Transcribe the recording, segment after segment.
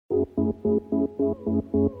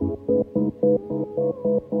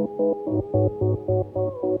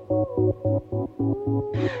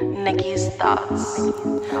Nikki's thoughts.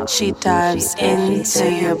 She dives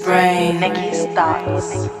into your brain. Nikki's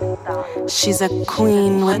thoughts. She's a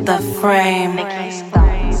queen with a frame. Nikki's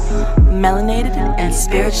thoughts. Melanated and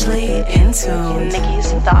spiritually in tune.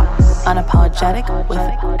 Nikki's thoughts. Unapologetic with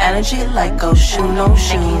energy like go shoe no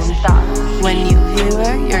shoes. When you hear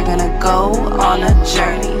her, you're gonna go on a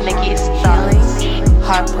journey. Nikki's healing,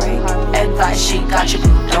 heartbreak, advice. She got you,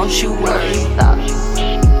 don't you worry.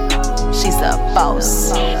 She's a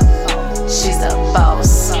boss. She's a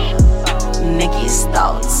boss. Nikki's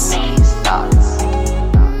thoughts. Nikki's thoughts.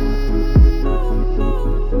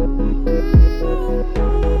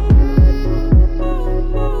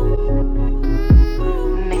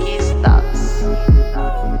 Nikki's thoughts.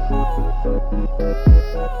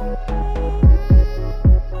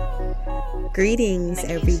 Greetings,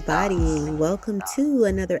 everybody. Welcome to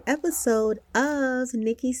another episode of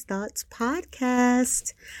Nikki's Thoughts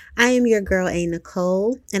Podcast. I am your girl, A.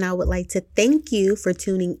 Nicole, and I would like to thank you for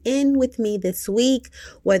tuning in with me this week,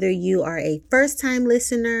 whether you are a first-time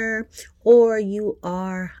listener or you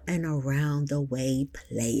are an around-the-way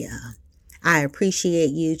player. I appreciate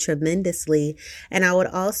you tremendously, and I would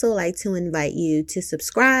also like to invite you to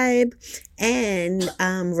subscribe and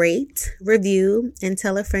rate, review, and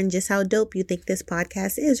tell a friend just how dope you think this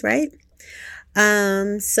podcast is, right?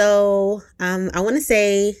 I want to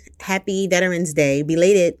say happy Veterans Day,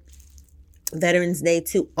 belated Veterans Day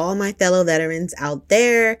to all my fellow veterans out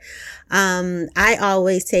there. I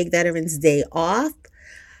always take Veterans Day off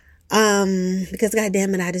because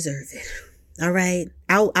goddamn it, I deserve it. All right.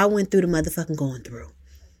 I went through the motherfucking going through.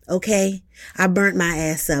 Okay. I burnt my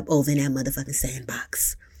ass up over in that motherfucking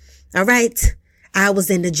sandbox. All right. I was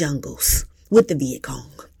in the jungles with the Viet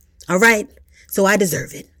Cong. All right. So I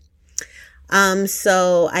deserve it.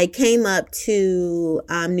 So I came up to,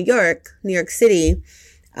 New York City,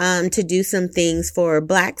 to do some things for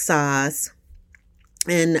Black Sauce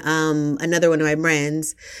and another one of my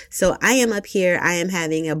friends. So I am up here. I am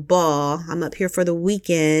having a ball. I'm up here for the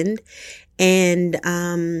weekend. And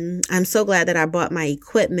I'm so glad that I bought my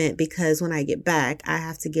equipment because when I get back, I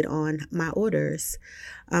have to get on my orders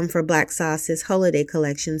for Black Sauce's holiday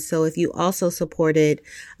collection. So if you also supported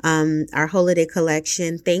our holiday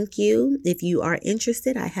collection, thank you. If you are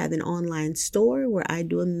interested, I have an online store where I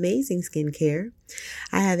do amazing skincare.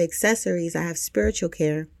 I have accessories. I have spiritual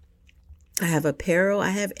care. I have apparel. I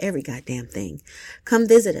have every goddamn thing. Come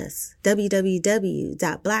visit us.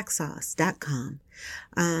 www.blacksauce.com.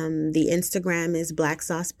 The Instagram is Black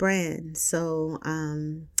Sauce Brand. So,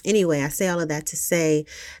 anyway, I say all of that to say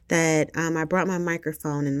that, I brought my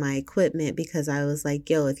microphone and my equipment because I was like,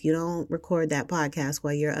 yo, if you don't record that podcast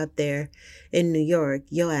while you're up there in New York,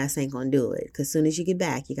 your ass ain't gonna do it. Cause soon as you get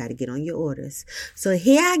back, you got to get on your orders. So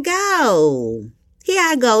here I go.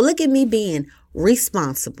 Look at me being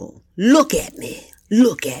responsible. Look at me.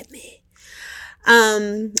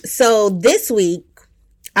 So this week,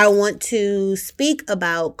 I want to speak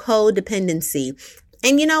about codependency.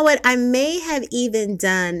 And you know what? I may have even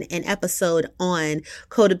done an episode on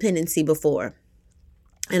codependency before.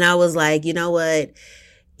 And I was like, you know what?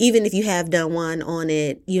 Even if you have done one on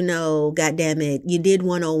it, God damn it, you did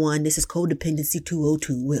 101. This is codependency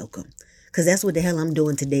 202. Welcome. Because that's what the hell I'm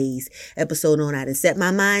doing today's episode on. I done set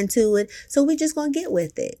my mind to it. So we're just going to get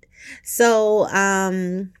with it. So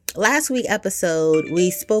last week's episode, we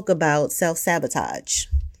spoke about self-sabotage.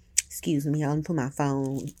 Excuse me, I'm going to put my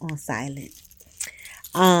phone on silent.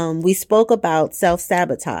 We spoke about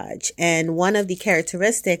self-sabotage. And one of the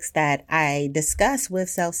characteristics that I discussed with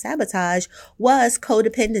self-sabotage was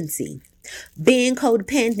codependency. Being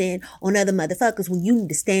codependent on other motherfuckers when you need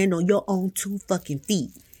to stand on your own 2 fucking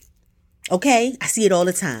feet. Okay? I see it all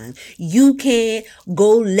the time. You can't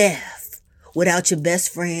go left without your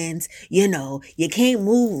best friends. You can't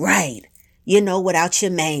move right, without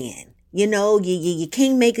your man. You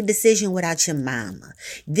can't make a decision without your mama.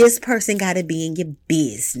 This person got to be in your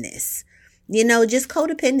business. Just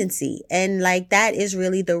codependency. And that is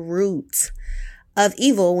really the root of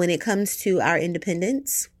evil when it comes to our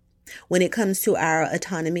independence, when it comes to our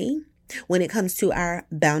autonomy, when it comes to our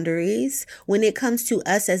boundaries, when it comes to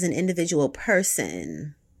us as an individual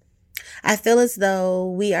person. I feel as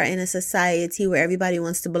though we are in a society where everybody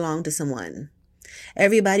wants to belong to someone.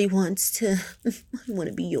 Everybody wants to, I want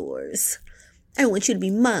to be yours. I want you to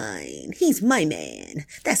be mine. He's my man.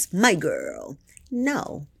 That's my girl.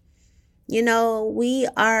 No. We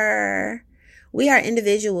are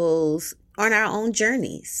individuals on our own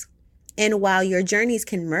journeys. And while your journeys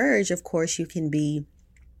can merge, of course, you can be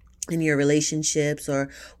in your relationships or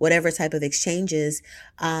whatever type of exchanges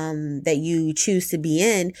that you choose to be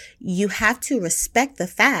in, you have to respect the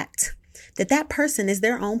fact that that person is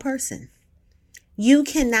their own person. You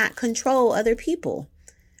cannot control other people,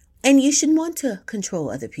 and you should want to control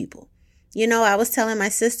other people. You know, I was telling my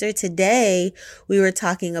sister today, we were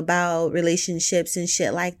talking about relationships and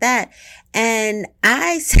shit like that. And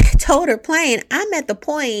I told her plain, I've been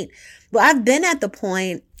at the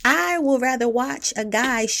point, I will rather watch a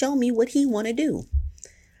guy show me what he want to do.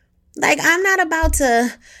 Like, I'm not about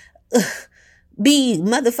to be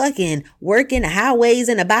motherfucking working the highways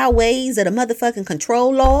and the byways of the motherfucking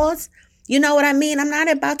control laws. You know what I mean? I'm not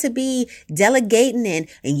about to be delegating and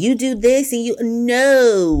you do this and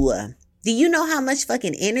no. Do you know how much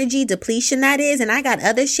fucking energy depletion that is? And I got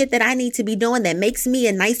other shit that I need to be doing that makes me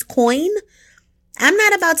a nice coin. I'm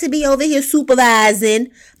not about to be over here supervising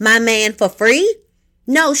my man for free.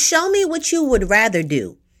 No, show me what you would rather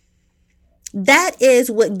do. That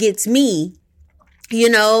is what gets me, you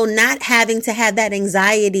know, not having to have that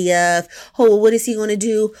anxiety of, oh, what is he going to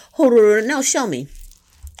do? No, show me.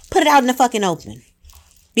 Put it out in the fucking open.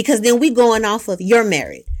 Because then we going off of you're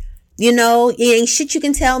married. You know, it ain't shit you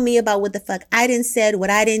can tell me about what the fuck I done said, what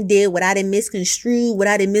I done did, what I done misconstrued, what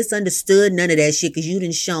I done misunderstood. None of that shit, because you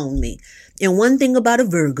done shown me. And one thing about a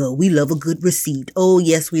Virgo, we love a good receipt. Oh,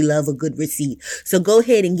 yes, we love a good receipt. So go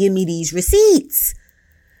ahead and give me these receipts.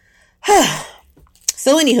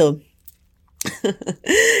 So anywho,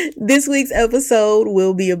 this week's episode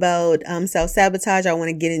will be about self-sabotage. I want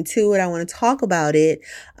to get into it. I want to talk about it.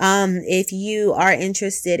 If you are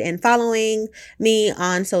interested in following me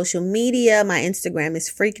on social media, my Instagram is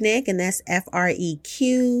Freaknik, and that's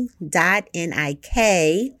FREQ.NIK.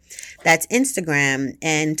 That's Instagram,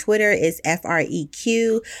 and Twitter is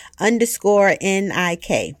FREQ_NIK.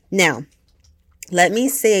 Now, let me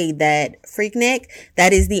say that Freaknik,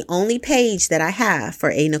 that is the only page that I have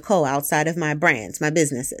for A Nicole outside of my brands, my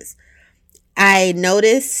businesses. I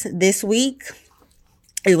noticed this week,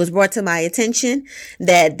 it was brought to my attention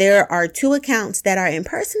that there are 2 accounts that are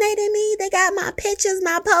impersonating me. They got my pictures,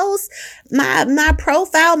 my posts, my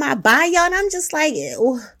profile, my bio, and I'm just like,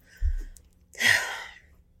 ew.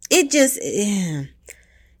 This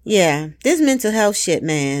mental health shit,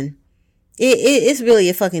 man. It's really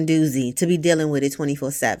a fucking doozy to be dealing with it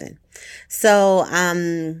 24/7. So,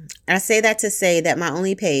 I say that to say that my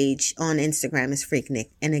only page on Instagram is Freaknik.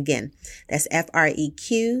 And again, that's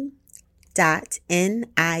FREQ.NIK.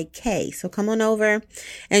 So come on over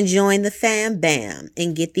and join the fam bam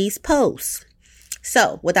and get these posts.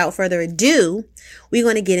 So without further ado, we're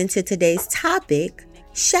going to get into today's topic,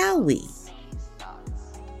 shall we?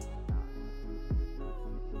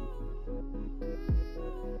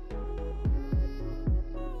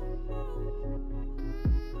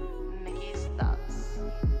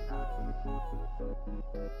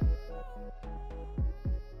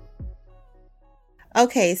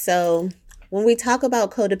 Okay, so when we talk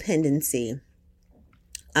about codependency,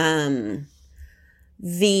 the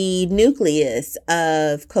nucleus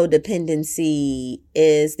of codependency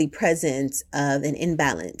is the presence of an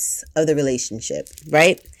imbalance of the relationship,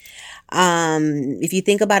 right? If you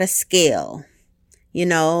think about a scale, you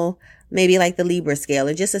know, maybe like the Libra scale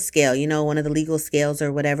or just a scale, you know, one of the legal scales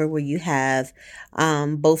or whatever, where you have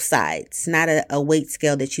both sides, not a weight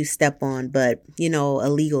scale that you step on, but, you know, a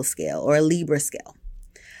legal scale or a Libra scale.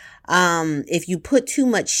 If you put too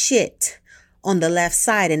much shit on the left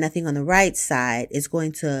side and nothing on the right side, it's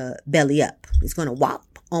going to belly up. It's going to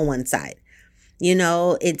whop on one side. You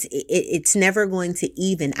know, it's never going to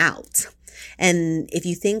even out. And if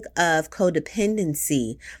you think of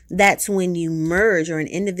codependency, that's when you merge, or an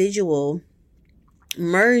individual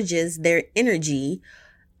merges their energy,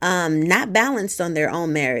 not balanced on their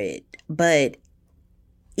own merit, but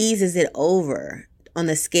eases it over on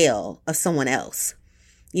the scale of someone else.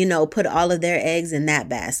 You know, put all of their eggs in that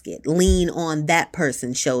basket, lean on that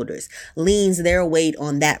person's shoulders, leans their weight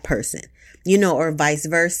on that person, you know, or vice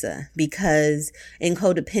versa. Because in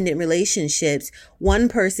codependent relationships, one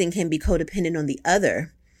person can be codependent on the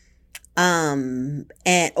other.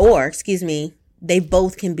 They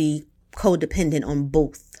both can be codependent on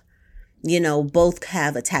both. You know, both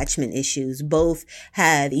have attachment issues, both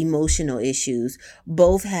have emotional issues,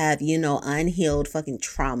 both have, you know, unhealed fucking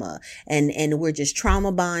trauma, and we're just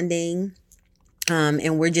trauma bonding,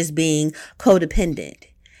 and we're just being codependent.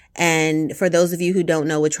 And for those of you who don't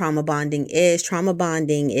know what trauma bonding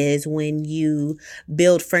is when you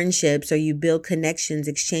build friendships or you build connections,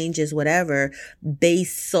 exchanges, whatever,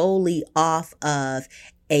 based solely off of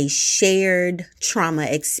a shared trauma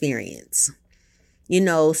experience.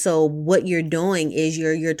 So what you're doing is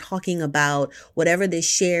you're talking about whatever this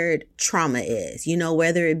shared trauma is,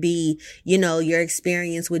 whether it be, your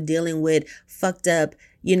experience with dealing with fucked up,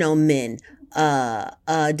 men,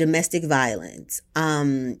 domestic violence,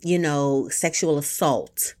 sexual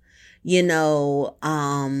assault,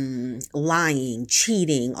 lying,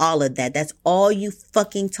 cheating, all of that. That's all you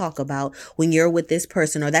fucking talk about when you're with this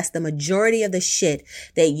person, or that's the majority of the shit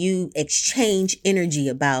that you exchange energy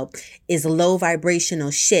about is low vibrational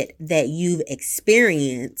shit that you've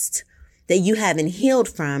experienced that you haven't healed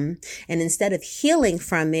from. And instead of healing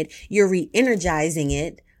from it, you're re-energizing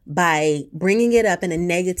it by bringing it up in a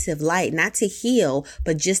negative light, not to heal,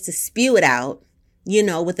 but just to spew it out,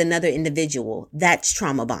 with another individual. That's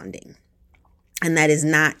trauma bonding. And that is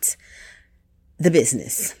not the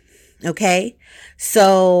business. Okay.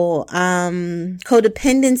 So,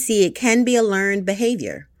 codependency, it can be a learned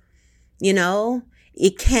behavior.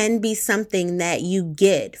 It can be something that you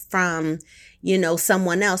get from,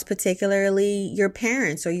 someone else, particularly your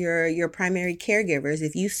parents or your primary caregivers.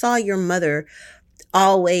 If you saw your mother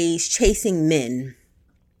always chasing men,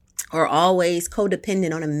 or always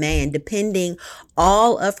codependent on a man, depending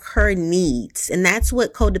all of her needs. And that's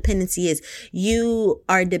what codependency is. You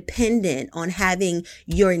are dependent on having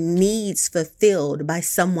your needs fulfilled by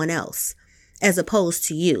someone else, as opposed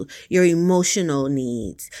to you. Your emotional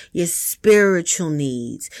needs, your spiritual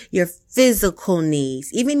needs, your physical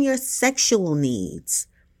needs, even your sexual needs.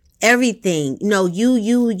 Everything.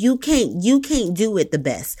 You can't do it the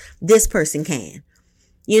best. This person can.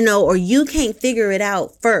 Or you can't figure it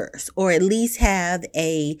out first, or at least have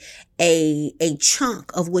a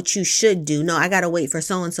chunk of what you should do. No, I got to wait for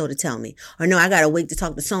so-and-so to tell me, or no, I got to wait to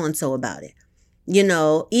talk to so-and-so about it.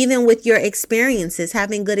 Even with your experiences,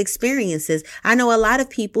 having good experiences. I know a lot of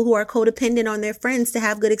people who are codependent on their friends to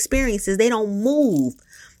have good experiences. They don't move.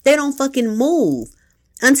 They don't fucking move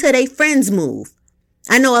until their friends move.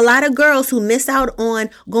 I know a lot of girls who miss out on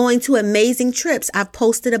going to amazing trips. I've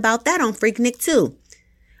posted about that on Freaknik too.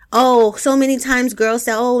 Oh, so many times girls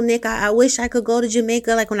say, oh, Nick, I wish I could go to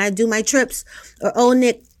Jamaica like when I do my trips. Or, oh,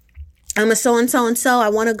 Nick, I'm a so-and-so and so. I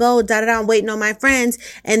want to go, I'm waiting on my friends.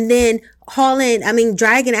 And then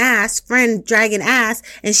dragging ass,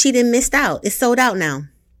 and she done missed out. It's sold out now.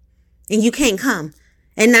 And you can't come.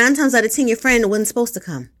 And 9 times out of 10, your friend wasn't supposed to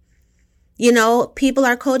come. People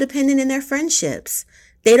are codependent in their friendships.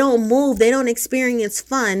 They don't move. They don't experience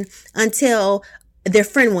fun until their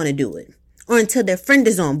friend want to do it. Or until their friend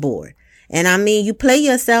is on board. And you play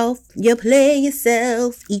yourself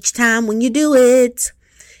each time when you do it.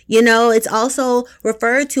 It's also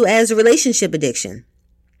referred to as relationship addiction.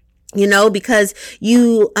 Because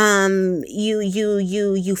you form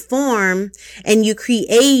and you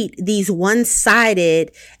create these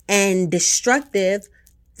one-sided and destructive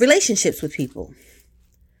relationships with people.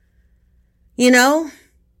 And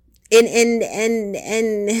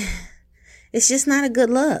it's just not a good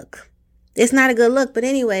look. It's not a good look. But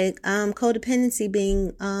anyway, codependency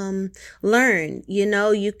being learned.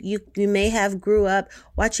 You may have grew up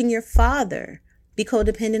watching your father be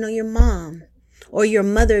codependent on your mom, or your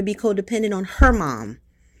mother be codependent on her mom.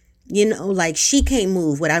 Like she can't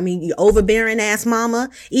move. Your overbearing ass mama.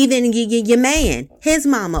 Even your man, his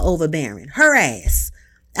mama overbearing, her ass.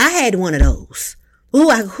 I had one of those.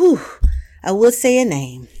 I would say a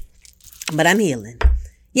name, but I'm healing.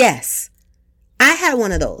 Yes, I had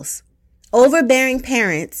one of those. Overbearing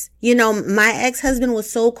parents. My ex-husband was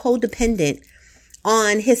so codependent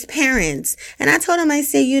on his parents. And I told him, I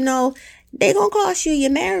said, they gonna cost you your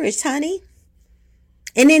marriage, honey.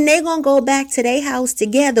 And then they gonna go back to their house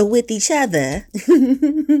together with each other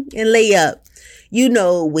and lay up,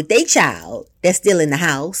 with their child that's still in the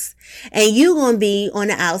house. And you gonna be on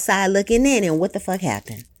the outside looking in. And what the fuck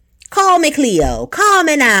happened? Call me Cleo. Call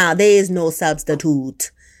me now. There is no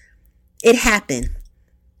substitute. It happened.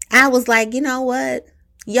 I was like, you know what?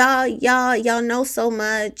 Y'all know so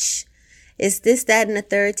much. It's this, that, and the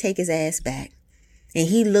third. Take his ass back. And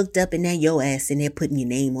he looked up and now your ass in there putting your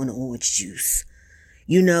name on the orange juice.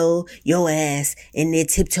 Your ass in there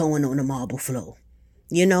tiptoeing on the marble floor.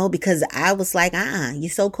 Because I was like, you're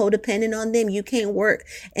so codependent on them. You can't work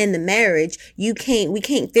in the marriage. We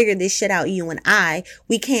can't figure this shit out. You and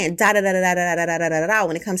we can't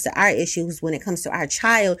when it comes to our issues, when it comes to our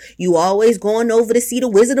child. You always going over to see the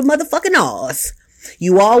Wizard of motherfucking Oz.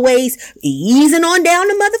 You always easing on down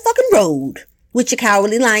the motherfucking road with your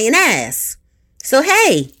cowardly lying ass. So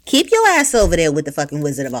hey, keep your ass over there with the fucking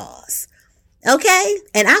Wizard of Oz. Okay?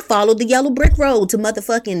 And I followed the yellow brick road to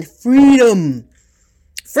motherfucking freedom.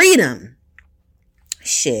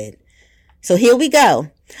 Shit. So here we go.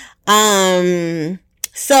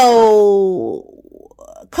 So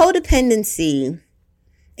Codependency,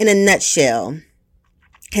 in a nutshell,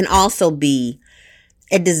 can also be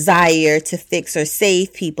a desire to fix or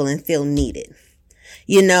save people and feel needed.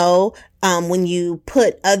 When you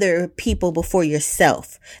put other people before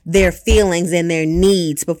yourself, their feelings and their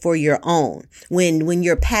needs before your own, when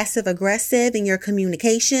you're passive aggressive in your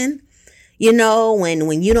communication,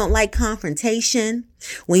 when you don't like confrontation,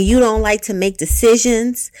 when you don't like to make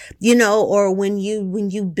decisions, or when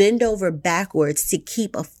you bend over backwards to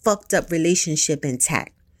keep a fucked up relationship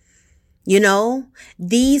intact.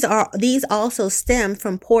 These also stem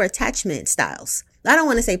from poor attachment styles. I don't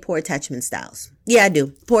want to say poor attachment styles. Yeah, I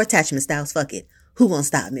do. Poor attachment styles. Fuck it. Who gonna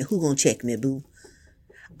stop me? Who gonna check me, boo?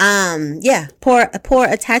 Poor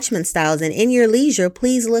attachment styles. And in your leisure,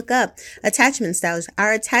 please look up attachment styles.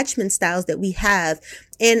 Our attachment styles that we have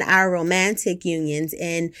in our romantic unions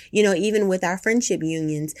and, even with our friendship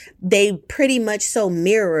unions, they pretty much so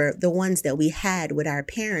mirror the ones that we had with our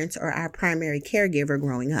parents or our primary caregiver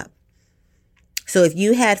growing up. So if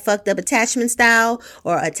you had fucked up attachment style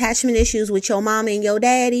or attachment issues with your mama and your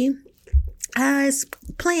daddy, it's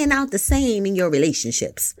playing out the same in your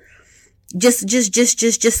relationships.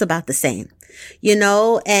 Just about the same,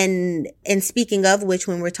 and speaking of which,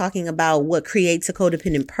 when we're talking about what creates a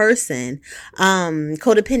codependent person,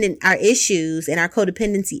 our issues and our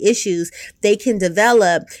codependency issues, they can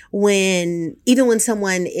develop even when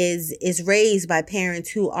someone is raised by parents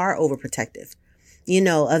who are overprotective,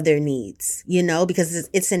 of their needs, because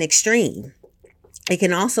it's an extreme. It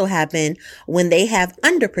can also happen when they have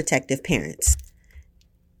underprotective parents.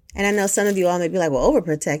 And I know some of you all may be like, well,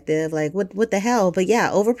 overprotective, like what the hell? But yeah,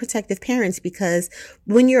 overprotective parents, because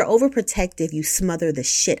when you're overprotective, you smother the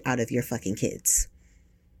shit out of your fucking kids.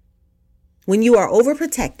 When you are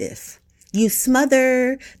overprotective, you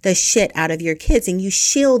smother the shit out of your kids and you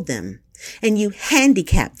shield them and you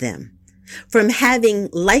handicap them from having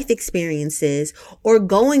life experiences or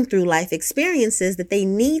going through life experiences that they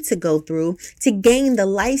need to go through to gain the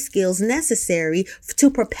life skills necessary to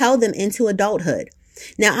propel them into adulthood.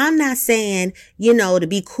 Now, I'm not saying, to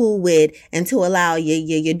be cool with and to allow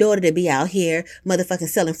your daughter to be out here motherfucking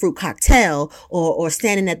selling fruit cocktail or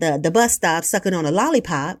standing at the bus stop sucking on a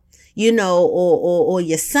lollipop, or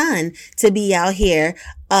your son to be out here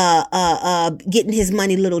getting his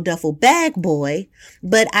money little duffel bag boy.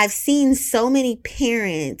 But I've seen so many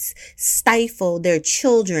parents stifle their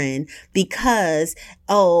children because,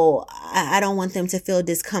 I don't want them to feel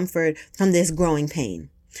discomfort from this growing pain.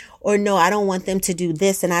 Or no, I don't want them to do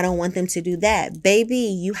this and I don't want them to do that. Baby,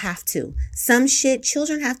 you have to. Some shit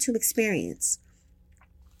children have to experience.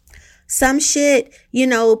 Some shit,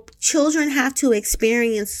 children have to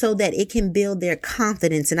experience so that it can build their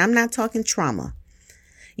confidence. And I'm not talking trauma.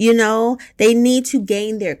 They need to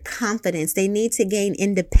gain their confidence. They need to gain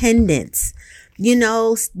independence.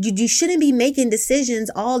 You shouldn't be making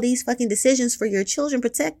decisions, all these fucking decisions for your children,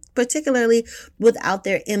 particularly without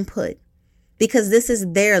their input. Because this is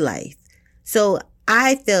their life. So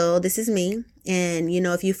I feel, this is me. And,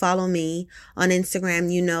 if you follow me on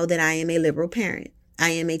Instagram, you know that I am a liberal parent. I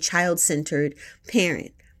am a child-centered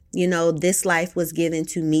parent. This life was given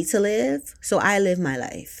to me to live. So I live my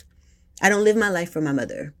life. I don't live my life for my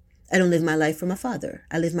mother. I don't live my life for my father.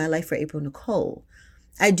 I live my life for April Nicole.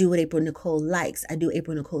 I do what April Nicole likes. I do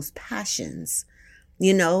April Nicole's passions.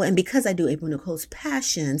 And because I do April Nicole's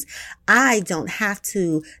passions, I don't have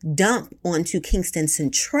to dump onto Kingston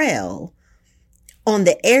Central on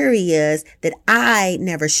the areas that I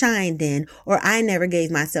never shined in or I never gave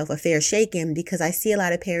myself a fair shake in, because I see a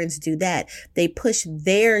lot of parents do that. They push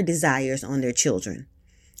their desires on their children.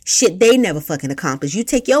 Shit they never fucking accomplish. You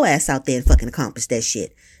take your ass out there and fucking accomplish that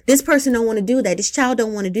shit. This person don't want to do that. This child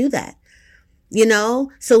don't want to do that.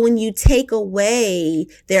 So when you take away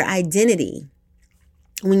their identity,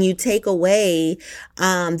 when you take away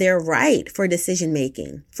their right for decision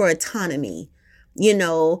making, for autonomy,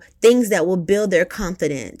 things that will build their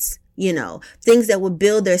confidence, things that will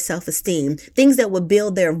build their self-esteem, things that will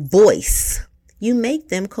build their voice, you make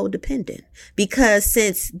them codependent. Because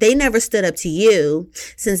since they never stood up to you,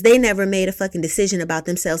 since they never made a fucking decision about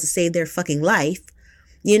themselves to save their fucking life,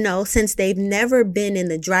 since they've never been in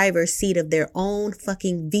the driver's seat of their own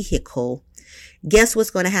fucking vehicle, guess what's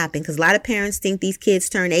going to happen? Because a lot of parents think these kids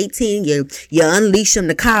turn 18, you unleash them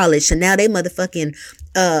to college, and now they motherfucking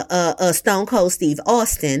Stone Cold Steve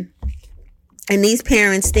Austin. And these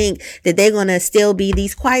parents think that they're going to still be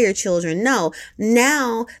these choir children. No,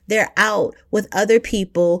 now they're out with other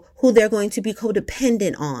people who they're going to be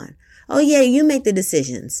codependent on. Oh yeah, you make the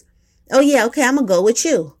decisions. Oh yeah, okay, I'm going to go with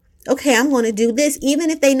you. Okay, I'm going to do this, even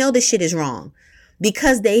if they know the shit is wrong.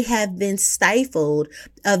 because they have been stifled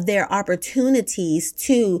of their opportunities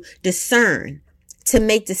to discern, to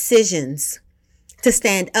make decisions, to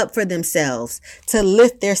stand up for themselves, to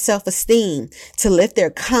lift their self-esteem, to lift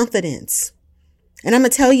their confidence. And I'm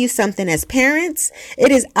going to tell you something, as parents,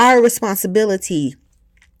 it is our responsibility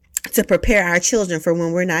to prepare our children for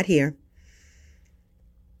when we're not here.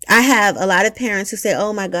 I have a lot of parents who say,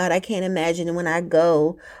 oh my God, I can't imagine when I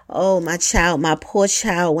go, oh, my child, my poor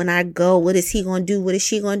child, when I go, what is he going to do? What is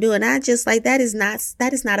she going to do? And I just like, that is not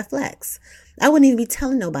a flex. I wouldn't even be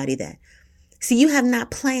telling nobody that. See, you have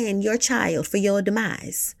not planned your child for your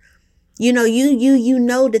demise. You know, you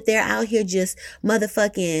know that they're out here just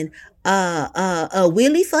motherfucking,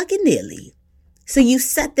 willy fucking nilly. So you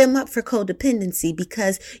set them up for codependency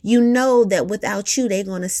because you know that without you, they're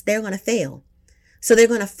going to fail. So they're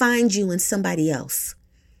going to find you in somebody else,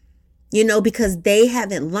 you know, because they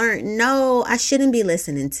haven't learned. No, I shouldn't be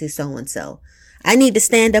listening to so-and-so. I need to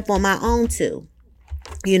stand up on my own too.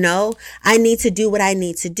 You know, I need to do what I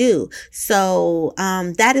need to do. So,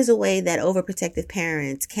 that is a way that overprotective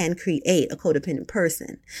parents can create a codependent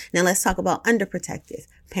person. Now let's talk about underprotective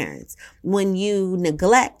parents. When you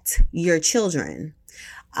neglect your children,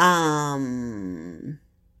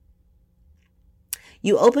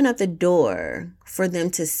 you open up the door for them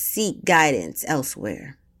to seek guidance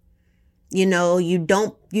elsewhere. You know, you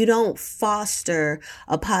don't foster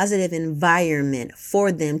a positive environment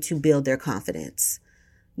for them to build their confidence.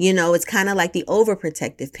 You know, it's kind of like the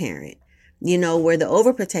overprotective parent, you know, where the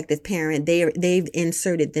overprotective parent, they've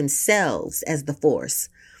inserted themselves as the force.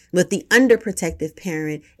 With the underprotective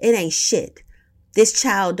parent, it ain't shit. This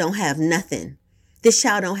child don't have nothing. This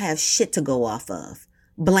child don't have shit to go off of.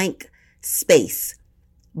 Blank space,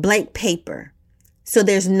 blank paper. So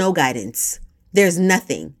there's no guidance. There's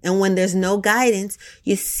nothing. And when there's no guidance,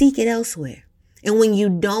 you seek it elsewhere. And when you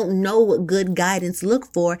don't know what good guidance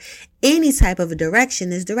look for, any type of a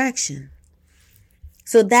direction is direction.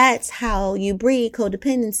 So that's how you breed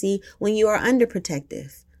codependency when you are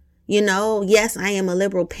underprotective. You know, yes, I am a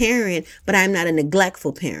liberal parent, but I'm not a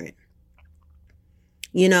neglectful parent.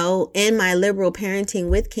 You know, in my liberal parenting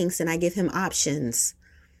with Kingston, I give him options.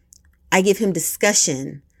 I give him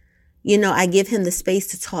discussion. You know, I give him the space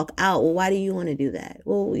to talk out. Well, why do you want to do that?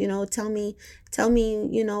 Well, you know, tell me,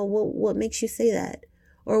 you know, what makes you say that?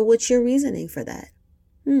 Or what's your reasoning for that?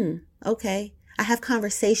 Okay. I have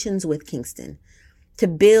conversations with Kingston to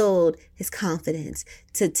build his confidence,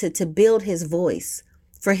 to build his voice,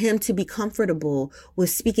 for him to be comfortable with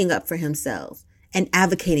speaking up for himself and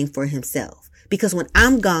advocating for himself. Because when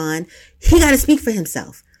I'm gone, he got to speak for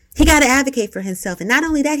himself. He got to advocate for himself. And not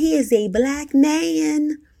only that, he is a black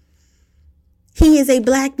man. He is a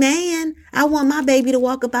black man. I want my baby to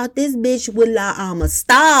walk about this bitch with La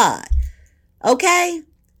Amistad. Okay?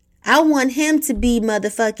 I want him to be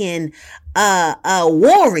motherfucking a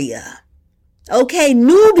warrior. Okay?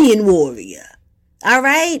 Nubian warrior. All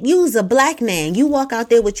right? You's a black man. You walk out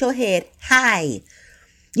there with your head high.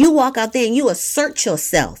 You walk out there and you assert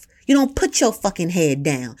yourself. You don't put your fucking head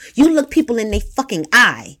down. You look people in their fucking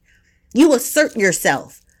eye. You assert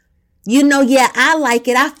yourself. You know, yeah, I like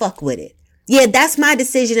it. I fuck with it. Yeah, that's my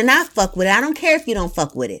decision and I fuck with it. I don't care if you don't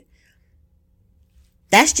fuck with it.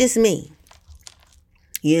 That's just me.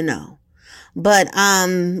 You know. But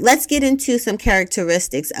let's get into some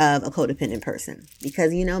characteristics of a codependent person.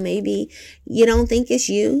 Because, you know, maybe you don't think it's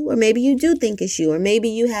you, or maybe you do think it's you, or maybe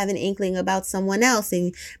you have an inkling about someone else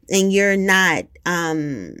and you're not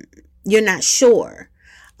sure,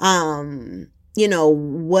 you know,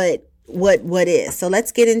 what is. So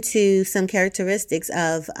let's get into some characteristics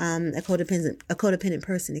of a codependent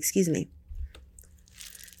person, excuse me.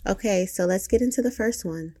 Okay, so let's get into the first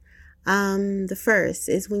one. The first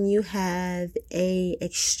is when you have a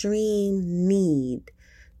extreme need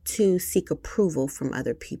to seek approval from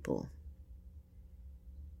other people.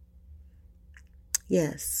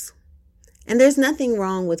 Yes. And there's nothing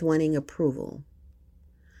wrong with wanting approval.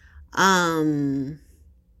 But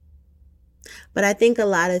I think a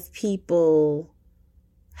lot of people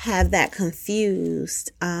have that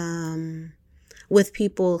confused with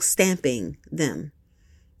people stamping them.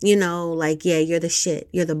 You know, like, yeah, you're the shit.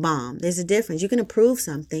 You're the bomb. There's a difference. You can approve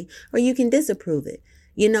something or you can disapprove it,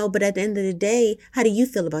 you know, but at the end of the day, how do you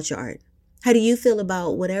feel about your art? How do you feel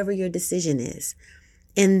about whatever your decision is?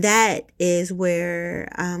 And that is where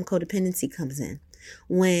codependency comes in.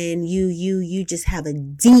 When you just have a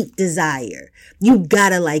deep desire. You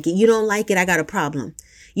gotta like it. You don't like it, I got a problem.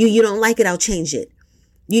 You don't like it, I'll change it.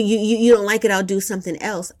 You don't like it, I'll do something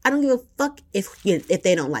else. I don't give a fuck if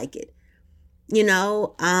they don't like it.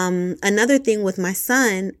 Another thing with my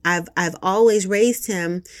son, I've always raised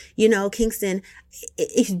him, Kingston,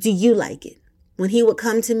 do you like it? When he would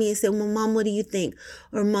come to me and say, well, Mom, what do you think?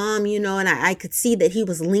 Or Mom, and I could see that he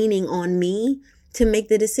was leaning on me to make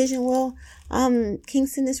the decision. Well,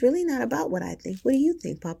 Kingston, it's really not about what I think. What do you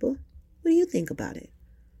think, Papa? What do you think about it?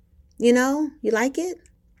 You like it?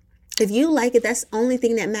 If you like it, that's the only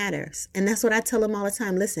thing that matters. And that's what I tell him all the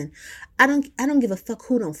time. Listen, I don't give a fuck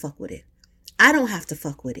who don't fuck with it. I don't have to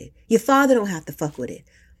fuck with it. Your father don't have to fuck with it.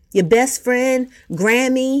 Your best friend,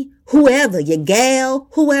 Grammy, whoever, your gal,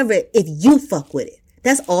 whoever, if you fuck with it,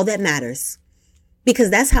 that's all that matters. Because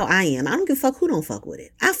that's how I am. I don't give a fuck who don't fuck with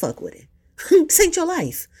it. I fuck with it. This ain't your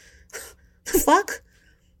life. The fuck?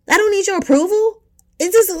 I don't need your approval.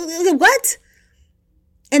 It's just, what?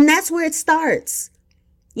 And that's where it starts.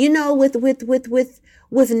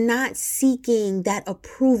 With not seeking that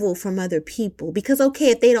approval from other people. Because, okay,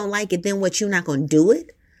 if they don't like it, then what, you're not going to do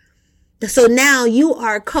it? So now you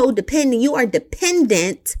are codependent. You are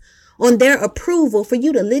dependent on their approval for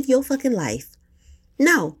you to live your fucking life.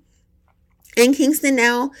 No. And Kingston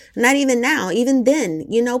now, not even now, even then,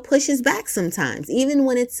 pushes back sometimes. Even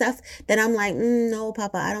when it's stuff that I'm like, no,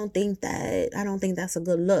 Papa, I don't think that's a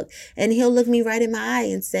good look. And he'll look me right in my eye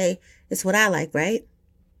and say, it's what I like, right?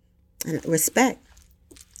 And respect.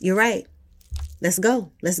 You're right. Let's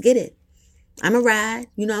go. Let's get it. I'm a ride.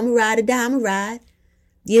 I'm a ride or die. I'm a ride.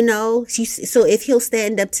 So if he'll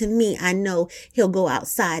stand up to me, I know he'll go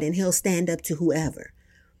outside and he'll stand up to whoever.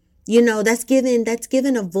 That's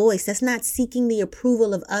giving a voice. That's not seeking the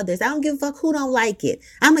approval of others. I don't give a fuck who don't like it.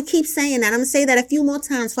 I'm going to keep saying that. I'm going to say that a few more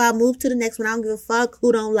times before I move to the next one. I don't give a fuck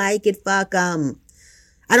who don't like it. Fuck 'em.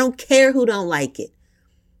 I don't care who don't like it.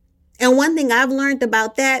 And one thing I've learned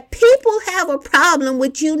about that, people have a problem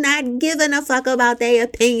with you not giving a fuck about their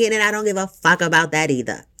opinion, and I don't give a fuck about that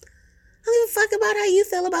either. I don't give a fuck about how you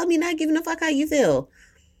feel about me not giving a fuck how you feel.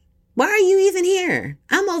 Why are you even here?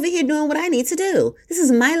 I'm over here doing what I need to do. This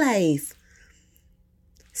is my life.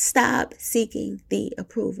 Stop seeking the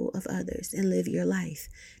approval of others and live your life.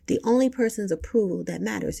 The only person's approval that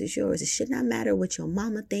matters is yours. It should not matter what your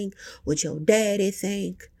mama think, what your daddy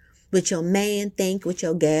think, what your man think, what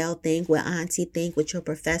your gal think, what auntie think, what your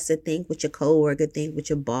professor think, what your coworker think, what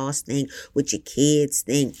your boss think, what your kids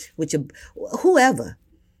think, what your whoever.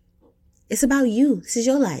 It's about you. This is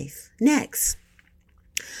your life. Next.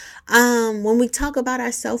 When we talk about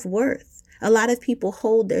our self-worth, a lot of people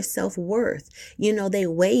hold their self-worth. They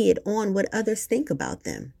weigh it on what others think about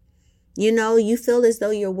them. You feel as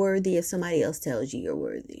though you're worthy if somebody else tells you you're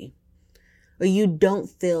worthy. Or you don't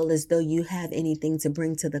feel as though you have anything to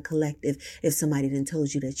bring to the collective if somebody then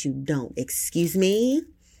told you that you don't. Excuse me?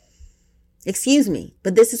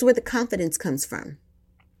 But this is where the confidence comes from.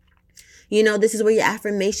 This is where your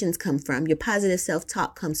affirmations come from. Your positive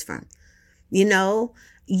self-talk comes from.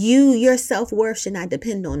 Your self-worth should not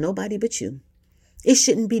depend on nobody but you. It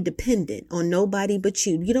shouldn't be dependent on nobody but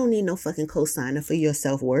you. You don't need no fucking cosigner for your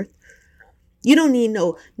self-worth. You don't need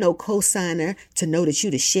no cosigner to know that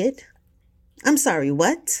you the shit. I'm sorry,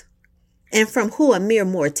 what? And from who? A mere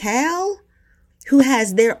mortal who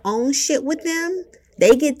has their own shit with them?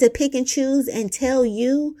 They get to pick and choose and tell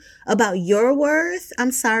you about your worth?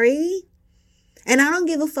 I'm sorry. And I don't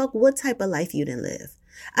give a fuck what type of life you done live.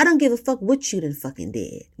 I don't give a fuck what you done fucking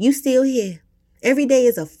did. You still here. Every day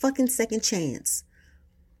is a fucking second chance.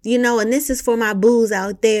 And this is for my boos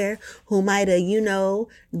out there who might have,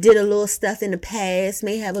 did a little stuff in the past,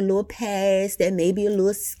 may have a little past that may be a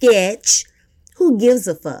little sketch. Who gives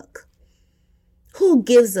a fuck? Who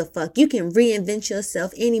gives a fuck? You can reinvent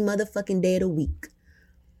yourself any motherfucking day of the week.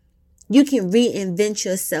 You can reinvent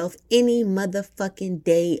yourself any motherfucking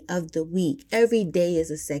day of the week. Every day is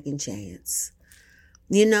a second chance.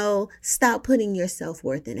 Stop putting your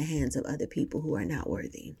self-worth in the hands of other people who are not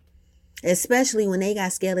worthy. Especially when they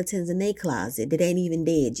got skeletons in their closet that ain't even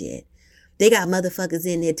dead yet. They got motherfuckers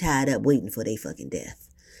in there tied up waiting for their fucking death.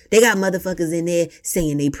 They got motherfuckers in there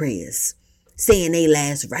saying their prayers, saying they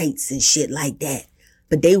last rites and shit like that.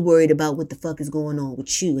 But they worried about what the fuck is going on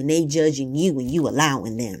with you, and they judging you and you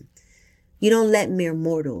allowing them. You don't let mere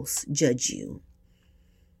mortals judge you.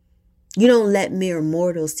 You don't let mere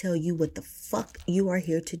mortals tell you what the fuck you are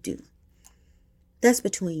here to do. That's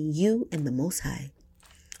between you and the Most High.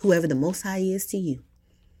 Whoever the Most High is to you.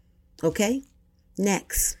 Okay?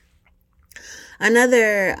 Next.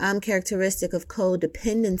 Another characteristic of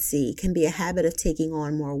codependency can be a habit of taking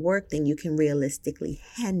on more work than you can realistically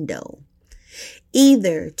handle.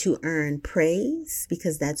 Either to earn praise,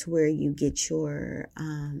 because that's where you get your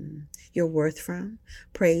worth from,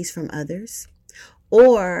 praise from others,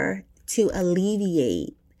 or to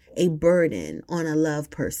alleviate a burden on a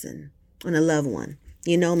loved person, on a loved one.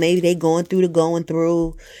 You know, maybe they going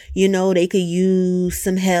through, you know, they could use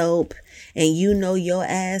some help, and you know your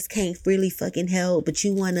ass can't really fucking help, but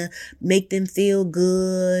you want to make them feel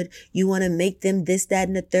good. You want to make them this, that,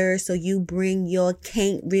 and the third. So you bring your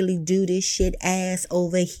can't really do this shit ass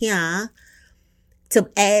over here to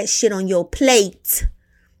add shit on your plate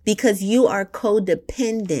because you are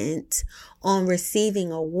codependent on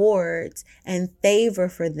receiving awards and favor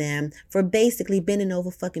for them for basically bending over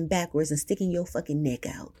fucking backwards and sticking your fucking neck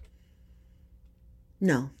out.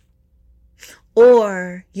 No.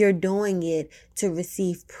 Or you're doing it to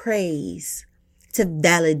receive praise, to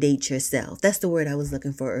validate yourself. That's the word I was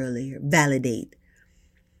looking for earlier. Validate.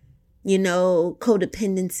 You know,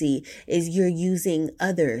 codependency is you're using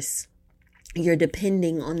others. You're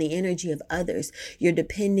depending on the energy of others. You're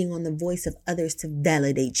depending on the voice of others to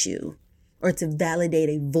validate you, or to validate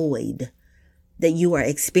a void that you are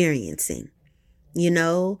experiencing. You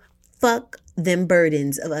know, fuck them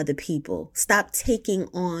burdens of other people. Stop taking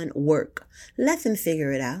on work. Let them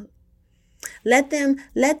figure it out. Let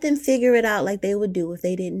them figure it out like they would do if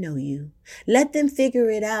they didn't know you. Let them figure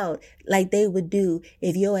it out like they would do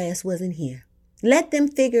if your ass wasn't here. Let them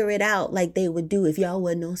figure it out like they would do if y'all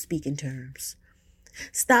wasn't on speaking terms.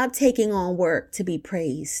 Stop taking on work to be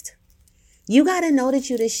praised. You got to know that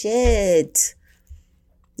you the shit.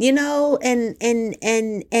 You know,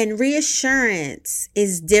 and reassurance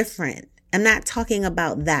is different. I'm not talking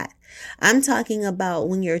about that. I'm talking about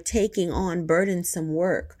when you're taking on burdensome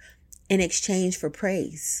work in exchange for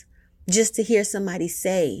praise. Just to hear somebody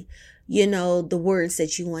say, you know, the words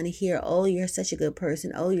that you want to hear. Oh, you're such a good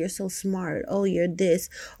person. Oh, you're so smart. Oh, you're this.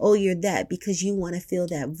 Oh, you're that. Because you want to fill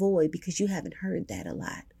that void because you haven't heard that a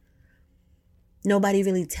lot. Nobody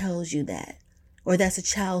really tells you that. Or that's a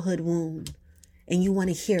childhood wound and you want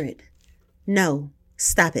to hear it. No,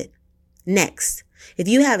 stop it. Next, if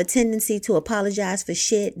you have a tendency to apologize for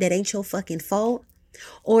shit that ain't your fucking fault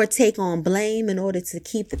or take on blame in order to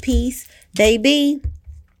keep the peace, baby,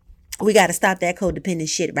 we got to stop that codependent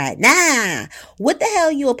shit right now. What the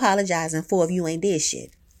hell you apologizing for if you ain't did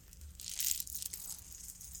shit?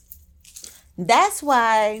 That's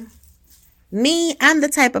why I'm the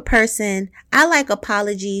type of person, I like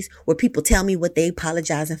apologies where people tell me what they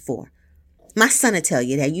apologizing for. My son will tell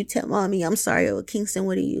you that. You tell mommy, I'm sorry. Oh, Kingston,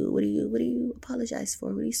 what do you apologize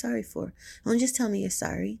for? What are you sorry for? Don't just tell me you're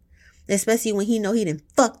sorry. Especially when he know he done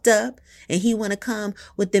fucked up and he want to come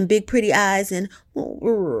with them big pretty eyes and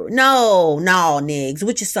no, niggas,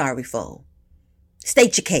 what you sorry for?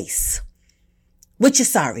 State your case. What you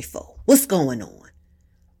sorry for? What's going on?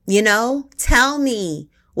 You know, tell me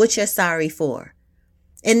what you're sorry for.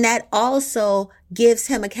 And that also gives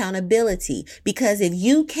him accountability, because if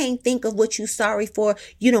you can't think of what you're sorry for,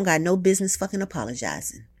 you don't got no business fucking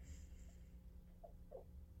apologizing.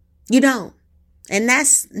 You don't. And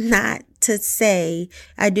that's not to say,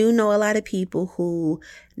 I do know a lot of people who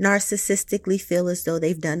narcissistically feel as though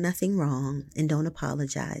they've done nothing wrong and don't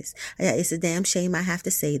apologize. It's a damn shame I have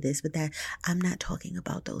to say this, but that I'm not talking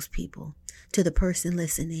about those people. To the person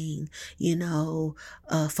listening, you know,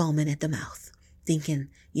 foaming at the mouth, thinking,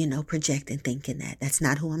 you know, projecting, thinking that's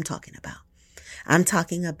not who I'm talking about. I'm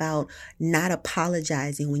talking about not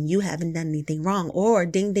apologizing when you haven't done anything wrong, or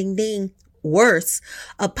ding, ding, ding. Worse,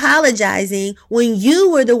 apologizing when you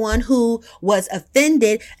were the one who was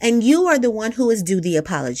offended and you are the one who is due the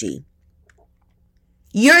apology.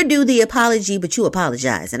 You're due the apology, but you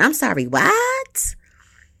apologize. And I'm sorry, what?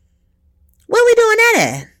 Where we doing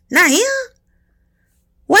that at? Not here?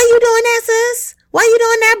 Why you doing that, sis? Why you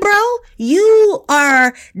doing that, bro? You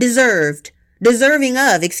are deserving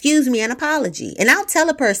of, an apology. And I'll tell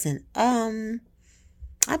a person,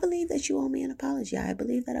 I believe that you owe me an apology. I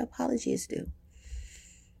believe that an apology is due.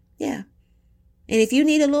 Yeah. And if you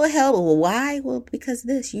need a little help, well, why? Well, because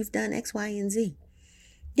this, you've done X, Y, and Z.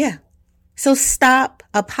 Yeah. So stop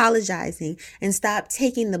apologizing and stop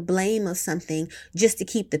taking the blame of something just to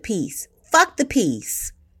keep the peace. Fuck the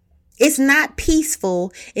peace. It's not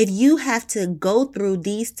peaceful if you have to go through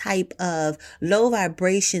these type of low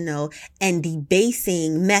vibrational and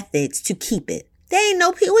debasing methods to keep it. There ain't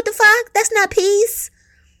no peace. What the fuck? That's not peace.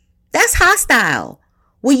 That's hostile.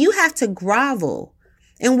 Where you have to grovel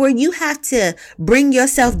and where you have to bring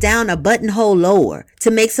yourself down a buttonhole lower to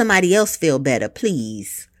make somebody else feel better,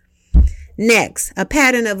 please. Next, a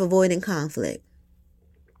pattern of avoiding conflict.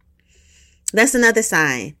 That's another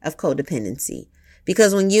sign of codependency.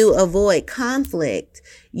 Because when you avoid conflict,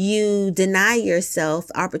 you deny yourself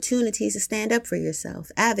opportunities to stand up for yourself,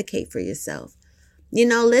 advocate for yourself. You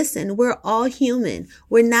know, listen, we're all human.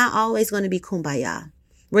 We're not always going to be kumbaya.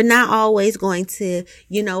 We're not always going to,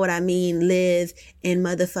 you know what I mean, live in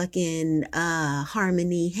motherfucking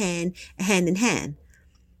harmony hand in hand.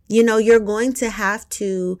 You know, you're going to have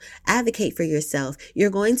to advocate for yourself. You're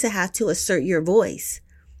going to have to assert your voice.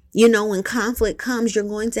 You know, when conflict comes, you're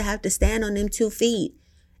going to have to stand on them 2 feet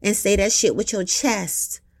and say that shit with your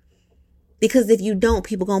chest. Because if you don't,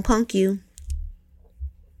 people gonna punk you.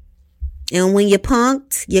 And when you're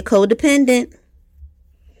punked, you're codependent.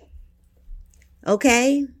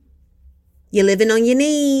 Okay? You're living on your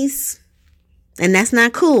knees. And that's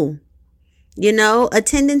not cool. You know, a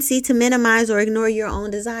tendency to minimize or ignore your own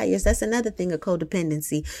desires. That's another thing of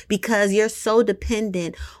codependency. Because you're so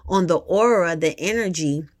dependent on the aura, the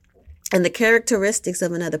energy, and the characteristics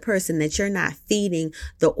of another person that you're not feeding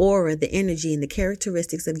the aura, the energy, and the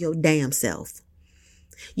characteristics of your damn self.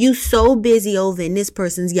 You so busy over in this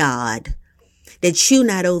person's yard that you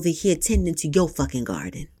not over here tending to your fucking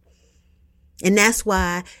garden. And that's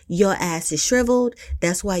why your ass is shriveled.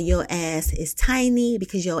 That's why your ass is tiny,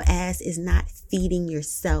 because your ass is not feeding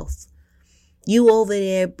yourself. You over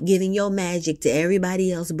there giving your magic to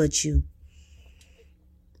everybody else but you.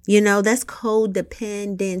 You know, that's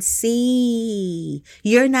codependency.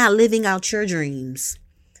 You're not living out your dreams.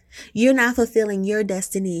 You're not fulfilling your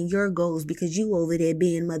destiny and your goals because you over there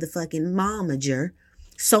being motherfucking momager,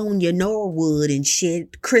 Sonia Norwood and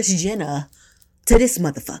shit, Kris Jenner to this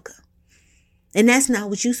motherfucker. And that's not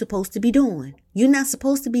what you're supposed to be doing. You're not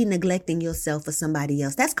supposed to be neglecting yourself for somebody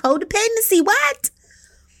else. That's codependency. What?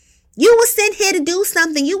 You were sent here to do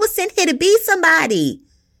something. You were sent here to be somebody.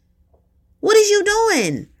 What is you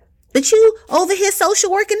doing? But you over here social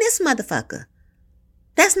working this motherfucker.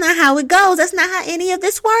 That's not how it goes. That's not how any of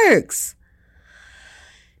this works.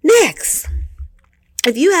 Next,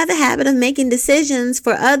 if you have a habit of making decisions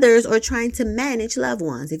for others or trying to manage loved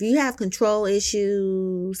ones, if you have control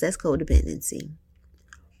issues, that's codependency.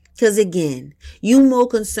 Because again, you more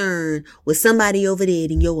concerned with somebody over there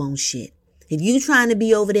than your own shit. If you trying to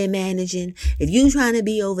be over there managing, if you trying to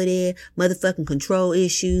be over there motherfucking control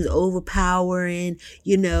issues, overpowering,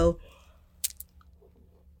 you know,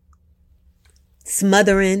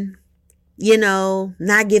 smothering, you know,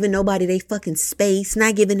 not giving nobody they fucking space,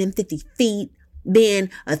 not giving them 50 feet, being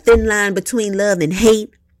a thin line between love and hate.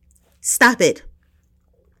 Stop it.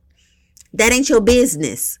 That ain't your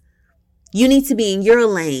business. You need to be in your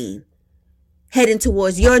lane, heading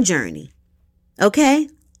towards your journey. Okay?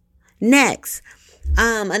 Next,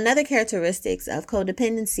 another characteristics of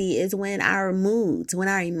codependency is when our moods, when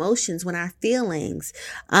our emotions, when our feelings,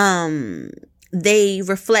 they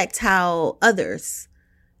reflect how others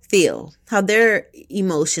feel, how their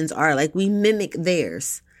emotions are. Like we mimic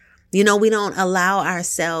theirs. You know, we don't allow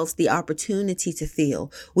ourselves the opportunity to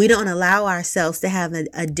feel. We don't allow ourselves to have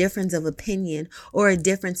a difference of opinion or a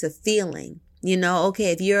difference of feeling. You know,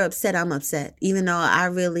 okay, if you're upset, I'm upset, even though I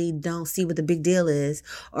really don't see what the big deal is.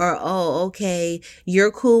 Or, oh, okay,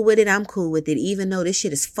 you're cool with it, I'm cool with it, even though this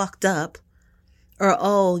shit is fucked up. Or,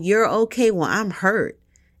 oh, you're okay, well, I'm hurt.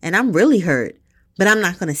 And I'm really hurt, but I'm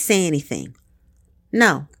not going to say anything.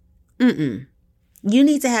 No. You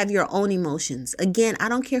need to have your own emotions. Again, I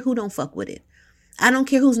don't care who don't fuck with it. I don't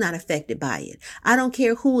care who's not affected by it. I don't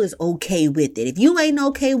care who is okay with it. If you ain't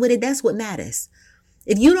okay with it, that's what matters.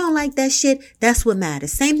 If you don't like that shit, that's what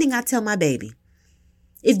matters. Same thing I tell my baby.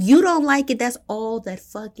 If you don't like it, that's all that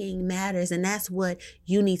fucking matters. And that's what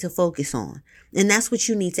you need to focus on. And that's what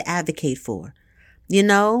you need to advocate for. You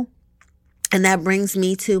know? And that brings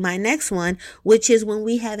me to my next one, which is when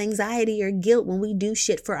we have anxiety or guilt when we do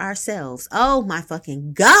shit for ourselves. Oh my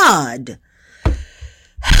fucking God.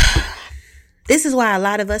 This is why a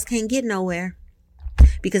lot of us can't get nowhere.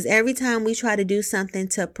 Because every time we try to do something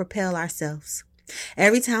to propel ourselves,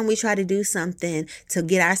 every time we try to do something to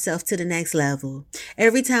get ourselves to the next level,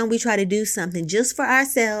 every time we try to do something just for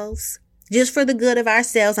ourselves, just for the good of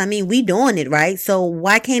ourselves. I mean, we doing it, right? So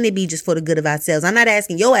why can't it be just for the good of ourselves? I'm not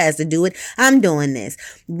asking your ass to do it. I'm doing this.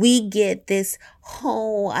 We get this,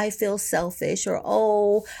 oh, I feel selfish, or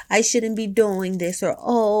oh, I shouldn't be doing this, or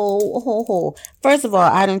oh. First of all,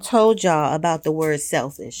 I done told y'all about the word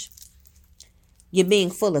selfish. You're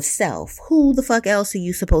being full of self. Who the fuck else are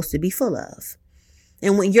you supposed to be full of?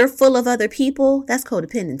 And when you're full of other people, that's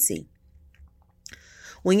codependency.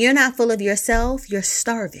 When you're not full of yourself, you're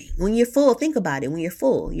starving. When you're full, think about it. When you're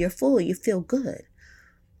full, you feel good.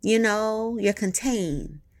 You know, you're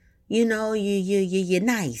contained. You know, you're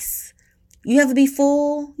nice. You ever be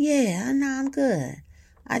full? Yeah, no, I'm good.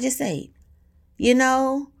 I just ate. You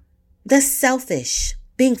know, that's selfish.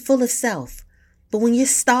 Being full of self. But when you're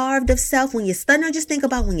starved of self, when you're starving, just think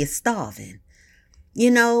about when you're starving.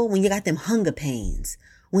 You know, when you got them hunger pains,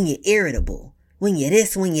 when you're irritable, when you're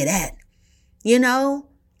this, when you're that. You know,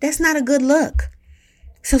 that's not a good look.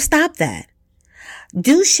 So stop that.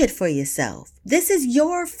 Do shit for yourself. This is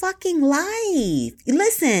your fucking life.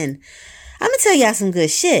 Listen, I'm going to tell y'all some good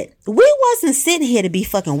shit. We wasn't sitting here to be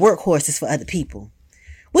fucking workhorses for other people.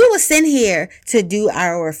 We were sitting here to do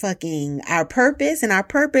our purpose, and our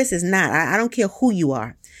purpose is not, I don't care who you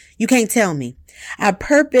are. You can't tell me. Our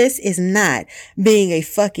purpose is not being a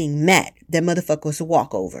fucking mat that motherfuckers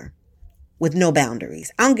walk over with no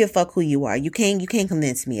boundaries. I don't give a fuck who you are. You can't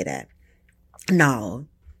convince me of that. No,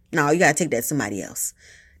 you gotta take that to somebody else.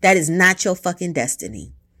 That is not your fucking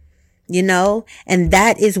destiny. You know, and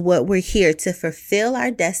that is what we're here to fulfill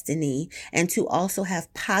our destiny and to also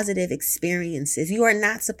have positive experiences. You are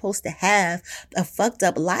not supposed to have a fucked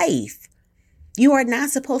up life. You are not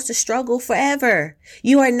supposed to struggle forever.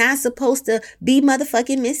 You are not supposed to be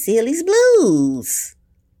motherfucking Miss Silly's Blues.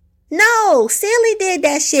 No, Silly did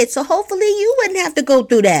that shit. So hopefully you wouldn't have to go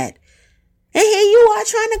through that. And here you are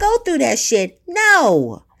trying to go through that shit.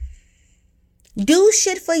 No. Do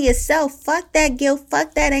shit for yourself. Fuck that guilt.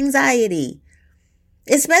 Fuck that anxiety.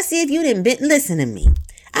 Especially if you listen to me.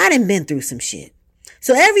 I done been through some shit.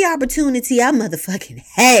 So every opportunity I motherfucking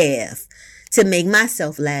have to make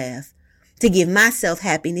myself laugh, to give myself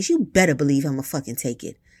happiness, you better believe I'ma fucking take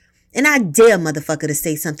it. And I dare motherfucker to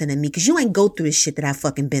say something to me, because you ain't go through the shit that I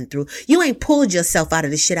fucking been through. You ain't pulled yourself out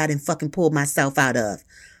of the shit I done fucking pulled myself out of.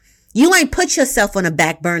 You ain't put yourself on a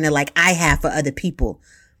back burner like I have for other people.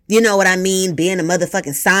 You know what I mean? Being a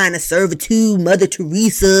motherfucking sign of servitude, Mother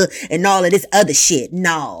Teresa, and all of this other shit.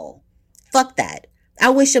 No. Fuck that. I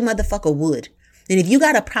wish a motherfucker would. And if you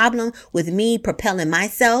got a problem with me propelling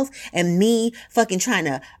myself and me fucking trying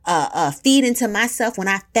to feed into myself when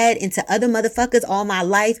I fed into other motherfuckers all my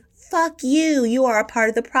life, fuck you. You are a part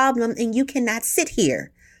of the problem and you cannot sit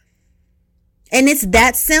here. And it's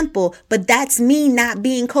that simple, but that's me not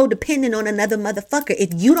being codependent on another motherfucker. If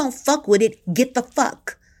you don't fuck with it, get the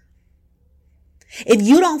fuck. If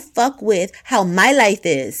you don't fuck with how my life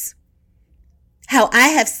is, how I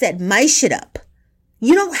have set my shit up,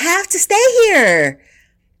 you don't have to stay here.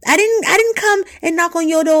 I didn't come and knock on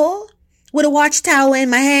your door with a watchtower in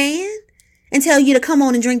my hand and tell you to come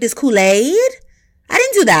on and drink this Kool-Aid. I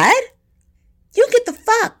didn't do that. You get the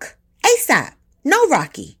fuck. ASAP. No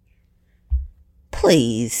Rocky.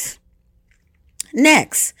 Please.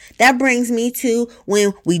 Next, that brings me to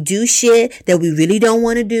when we do shit that we really don't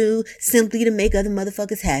want to do simply to make other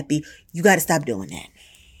motherfuckers happy. You got to stop doing that.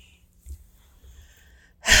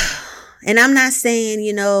 And I'm not saying,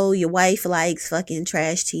 you know, your wife likes fucking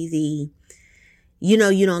trash TV. You know,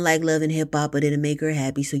 you don't like Love and Hip Hop, but it'll make her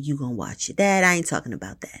happy, so you gonna watch it. I ain't talking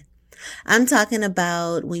about that. I'm talking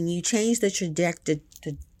about when you change the trajectory,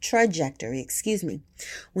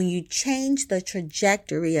 when you change the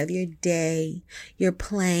trajectory of your day, your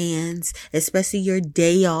plans, especially your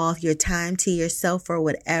day off, your time to yourself or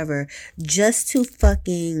whatever, just to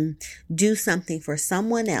fucking do something for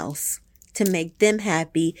someone else to make them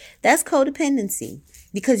happy, that's codependency,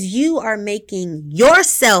 because you are making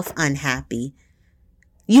yourself unhappy.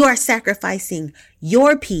 You are sacrificing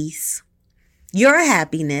your peace, your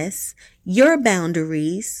happiness, your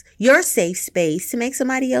boundaries, your safe space to make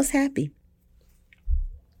somebody else happy.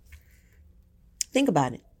 Think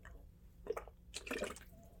about it.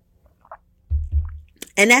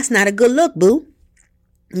 And that's not a good look, boo.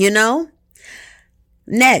 You know?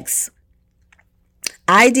 Next,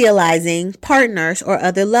 idealizing partners or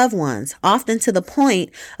other loved ones, often to the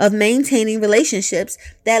point of maintaining relationships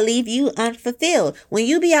that leave you unfulfilled. When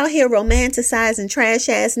you be out here romanticizing trash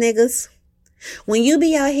ass niggas, when you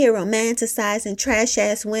be out here romanticizing trash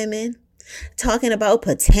ass women, talking about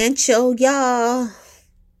potential, y'all,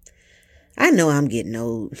 I know I'm getting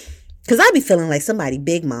old. Cause I be feeling like somebody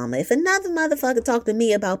big mama. If another motherfucker talk to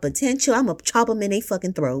me about potential, I'm gonna chop them in their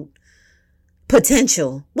fucking throat.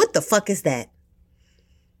 Potential. What the fuck is that?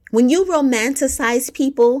 When you romanticize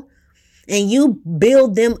people and you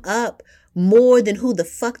build them up more than who the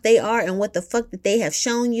fuck they are and what the fuck that they have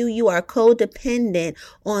shown you, you are codependent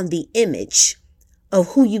on the image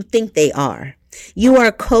of who you think they are. You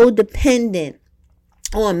are codependent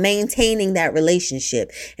on maintaining that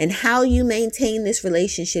relationship. And how you maintain this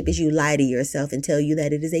relationship is you lie to yourself and tell you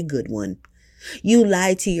that it is a good one. You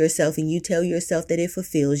lie to yourself and you tell yourself that it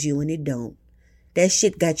fulfills you and it don't. That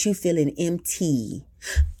shit got you feeling empty.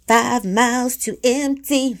 5 miles to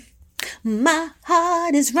empty. My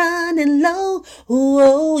heart is running low.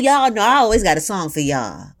 Whoa, y'all know I always got a song for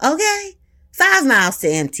y'all. Okay? 5 miles to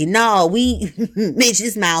empty. No, bitch,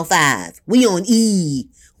 it's mile 5. We on E.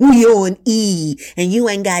 We on E. And you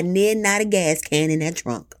ain't got near not a gas can in that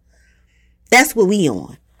trunk. That's what we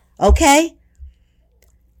on. Okay?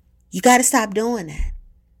 You got to stop doing that.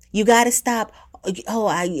 You got to stop. Oh,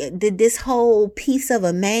 I did this whole piece of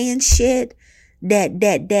a man shit that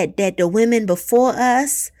the women before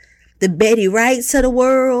us, the Betty Wrights of the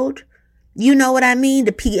world, you know what I mean?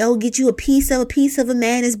 Get you a piece of a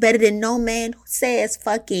man is better than no man who says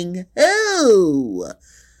fucking who.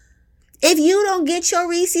 If you don't get your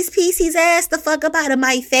Reese's Pieces ass the fuck up out of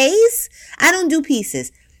my face, I don't do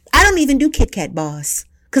pieces. I don't even do Kit Kat bars.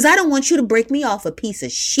 Cause I don't want you to break me off a piece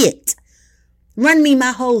of shit. Run me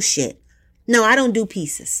my whole shit. No, I don't do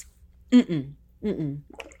pieces. I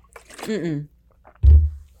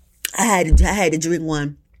had to drink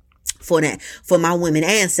one for my women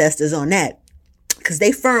ancestors on that. Cause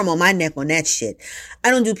they firm on my neck on that shit. I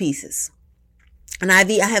don't do pieces. And I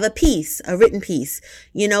have a written piece.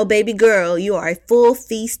 You know, baby girl, you are a full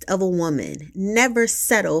feast of a woman. Never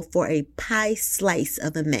settle for a pie slice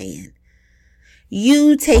of a man.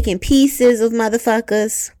 You taking pieces of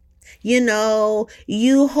motherfuckers. You know,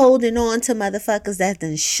 you holding on to motherfuckers that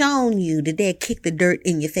done shown you that they'll kick the dirt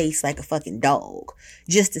in your face like a fucking dog.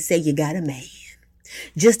 Just to say you got a man.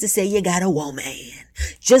 Just to say you got a woman.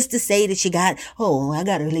 Just to say that I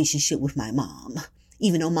got a relationship with my mom.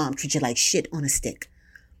 Even though mom treats you like shit on a stick.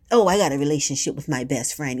 Oh, I got a relationship with my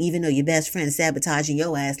best friend. Even though your best friend is sabotaging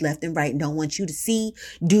your ass left and right and don't want you to see,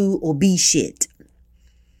 do, or be shit.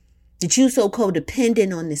 That you so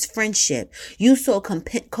codependent on this friendship. You so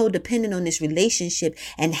codependent on this relationship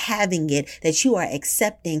and having it that you are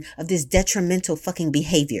accepting of this detrimental fucking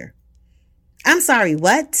behavior. I'm sorry,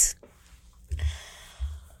 what?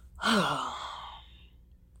 I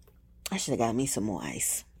should have got me some more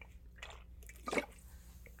ice.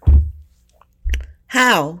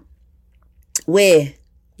 How? Where?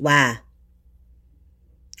 Why?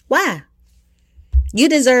 Why? You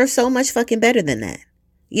deserve so much fucking better than that.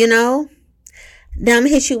 You know? Now I'm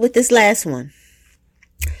gonna hit you with this last one.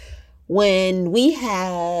 When we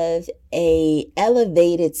have a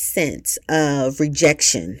elevated sense of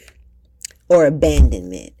rejection or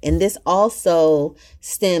abandonment, and this also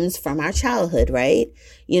stems from our childhood, right?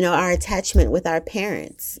 You know, our attachment with our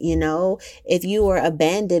parents. You know, if you were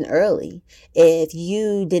abandoned early, if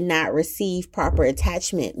you did not receive proper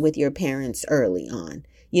attachment with your parents early on,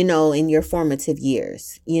 you know, in your formative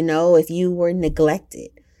years, you know, if you were neglected,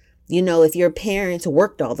 you know, if your parents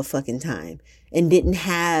worked all the fucking time and didn't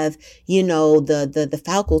have, you know, the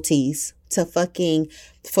faculties to fucking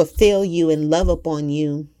fulfill you and love upon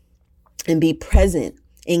you and be present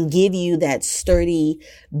and give you that sturdy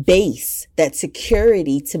base, that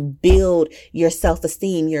security to build your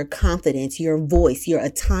self-esteem, your confidence, your voice, your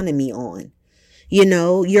autonomy on. You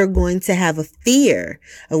know, you're going to have a fear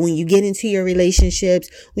of when you get into your relationships,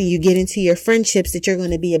 when you get into your friendships, that you're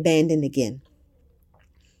going to be abandoned again.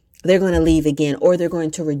 They're going to leave again, or they're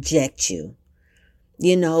going to reject you.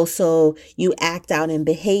 You know, so you act out in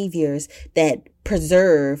behaviors that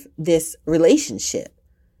preserve this relationship.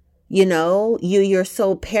 You know, you're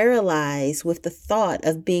so paralyzed with the thought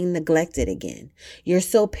of being neglected again. You're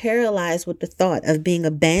so paralyzed with the thought of being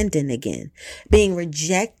abandoned again, being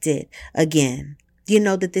rejected again. You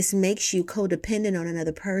know, that this makes you codependent on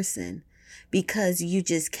another person because you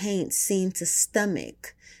just can't seem to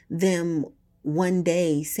stomach them one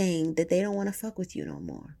day saying that they don't want to fuck with you no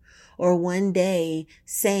more. Or one day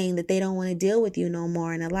saying that they don't want to deal with you no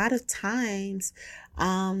more. And a lot of times,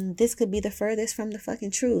 this could be the furthest from the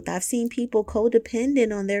fucking truth. I've seen people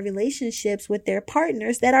codependent on their relationships with their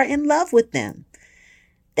partners that are in love with them.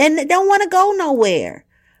 They don't want to go nowhere.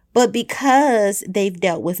 But because they've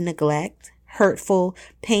dealt with neglect, hurtful,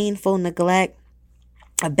 painful neglect,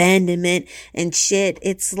 abandonment and shit,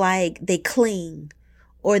 it's like they cling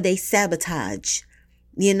or they sabotage,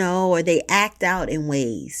 you know, or they act out in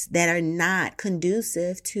ways that are not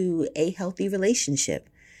conducive to a healthy relationship,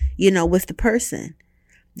 you know, with the person,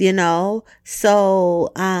 you know.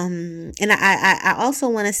 So, and I also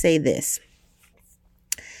want to say this.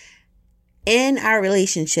 In our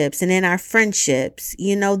relationships and in our friendships,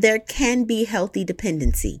 you know, there can be healthy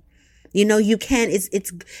dependency. You know, you can,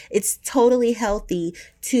 it's totally healthy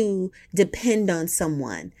to depend on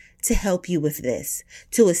someone to help you with this,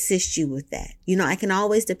 to assist you with that. You know, I can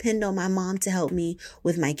always depend on my mom to help me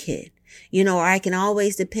with my kid, you know, or I can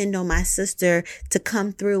always depend on my sister to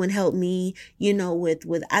come through and help me, you know, with,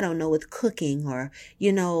 I don't know, with cooking or,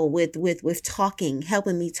 you know, with talking,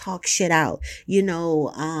 helping me talk shit out, you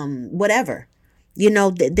know, whatever. You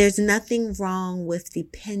know, there's nothing wrong with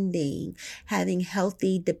having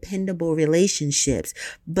healthy, dependable relationships,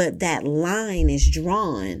 but that line is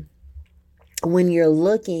drawn when you're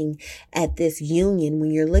looking at this union,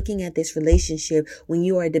 when you're looking at this relationship, when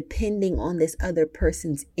you are depending on this other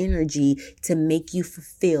person's energy to make you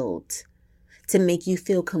fulfilled, to make you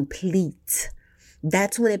feel complete,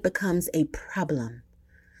 that's when it becomes a problem.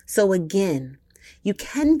 So again, you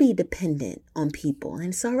can be dependent on people, and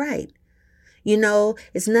it's all right. You know,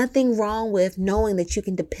 it's nothing wrong with knowing that you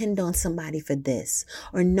can depend on somebody for this,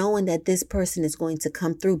 or knowing that this person is going to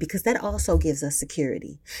come through, because that also gives us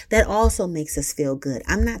security. That also makes us feel good.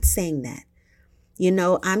 I'm not saying that. You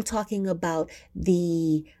know, I'm talking about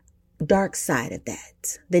the dark side of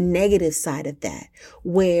that, the negative side of that,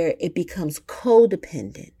 where it becomes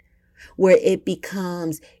codependent, where it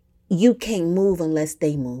becomes you can't move unless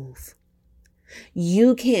they move.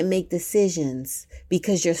 You can't make decisions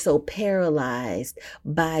because you're so paralyzed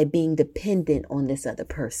by being dependent on this other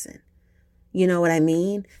person. You know what I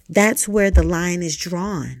mean? That's where the line is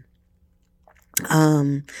drawn.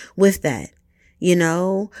 With that, you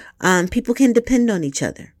know, people can depend on each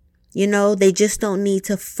other. You know, they just don't need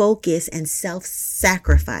to focus and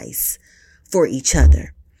self-sacrifice for each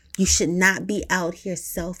other. You should not be out here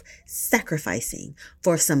self-sacrificing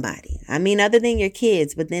for somebody. I mean, other than your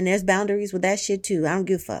kids, but then there's boundaries with that shit too. I don't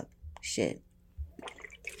give a fuck. Shit.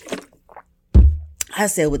 I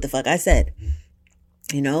said what the fuck I said.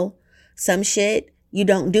 You know, some shit you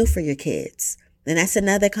don't do for your kids. And that's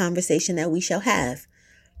another conversation that we shall have.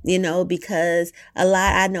 You know, because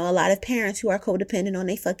I know a lot of parents who are codependent on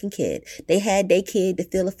their fucking kid. They had their kid to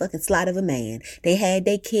feel a fucking slide of a man. They had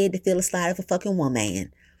their kid to feel a slide of a fucking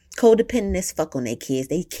woman. Codependent as fuck on their kids.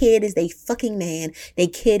 Their kid is they fucking man. Their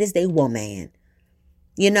kid is they woman.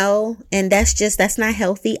 You know, and that's not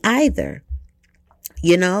healthy either.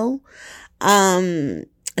 You know,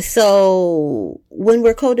 so when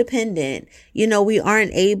we're codependent, you know, we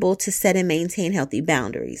aren't able to set and maintain healthy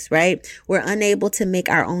boundaries, right? We're unable to make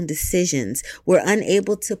our own decisions. We're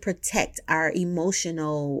unable to protect our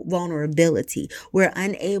emotional vulnerability. We're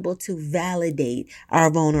unable to validate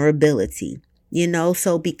our vulnerability. You know,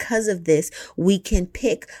 so because of this, we can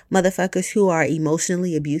pick motherfuckers who are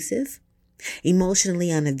emotionally abusive, emotionally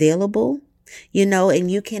unavailable, you know, and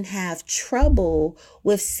you can have trouble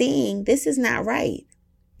with seeing this is not right.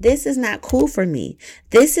 This is not cool for me.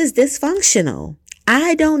 This is dysfunctional.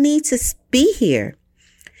 I don't need to be here.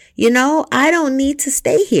 You know, I don't need to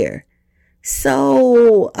stay here.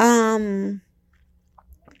 So,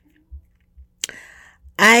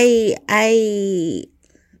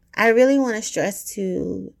 I really want to stress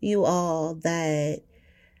to you all that,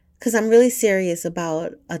 because I'm really serious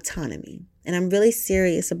about autonomy, and I'm really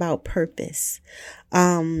serious about purpose.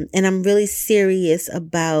 And I'm really serious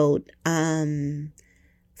about,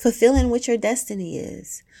 fulfilling what your destiny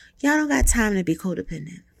is. Y'all don't got time to be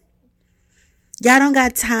codependent. Y'all don't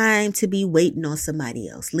got time to be waiting on somebody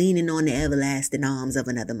else, leaning on the everlasting arms of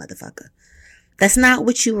another motherfucker. That's not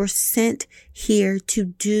what you were sent here to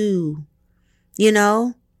do, you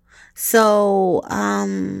know? So,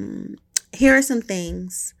 here are some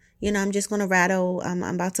things, you know, I'm just going to rattle, I'm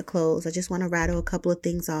about to close. I just want to rattle a couple of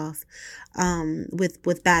things off,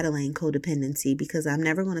 with battling codependency, because I'm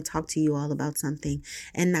never going to talk to you all about something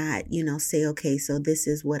and not, you know, say, okay, so this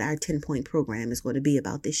is what our 10-point program is going to be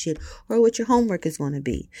about this shit, or what your homework is going to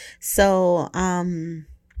be. So,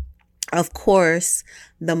 of course,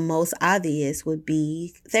 the most obvious would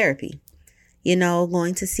be therapy. You know,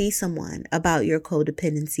 going to see someone about your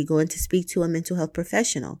codependency, going to speak to a mental health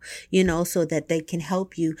professional, you know, so that they can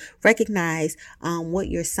help you recognize what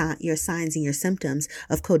your signs and your symptoms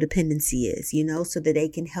of codependency is, you know, so that they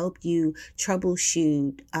can help you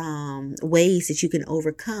troubleshoot ways that you can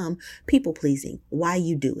overcome people pleasing, why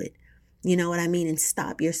you do it. You know what I mean? And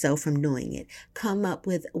stop yourself from doing it. Come up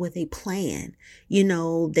with a plan, you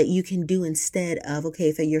know, that you can do instead of, okay,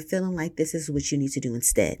 if you're feeling like this is what you need to do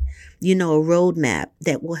instead. You know, a roadmap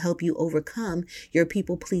that will help you overcome your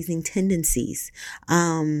people pleasing tendencies.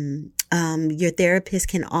 Your therapist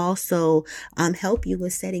can also help you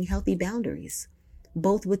with setting healthy boundaries,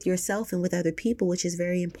 both with yourself and with other people, which is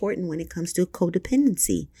very important when it comes to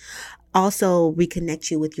codependency. Also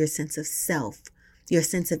reconnect you with your sense of self, your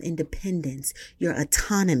sense of independence, your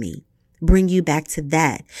autonomy. Bring you back to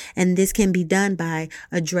that. And this can be done by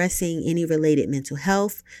addressing any related mental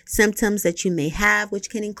health symptoms that you may have, which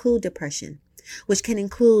can include depression, which can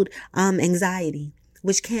include anxiety,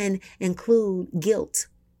 which can include guilt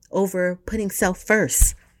over putting self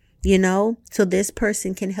first. You know, so this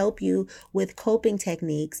person can help you with coping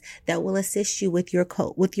techniques that will assist you with your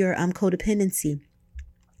codependency.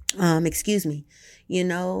 Excuse me.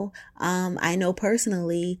 I know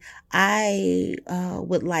personally, I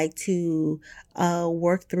would like to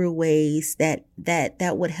work through ways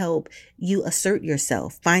that would help you assert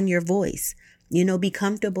yourself, find your voice. Be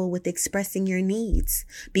comfortable with expressing your needs.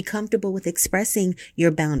 Be comfortable with expressing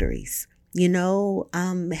your boundaries.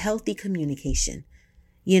 Healthy communication.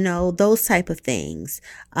 Those type of things.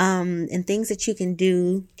 And things that you can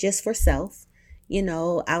do just for self.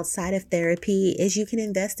 Outside of therapy is you can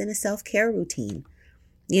invest in a self-care routine.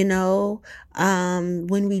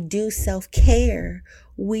 When we do self-care,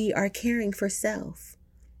 we are caring for self.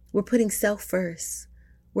 We're putting self first.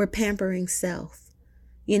 We're pampering self.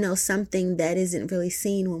 Something that isn't really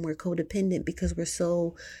seen when we're codependent because we're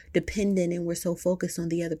so dependent and we're so focused on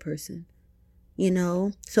the other person.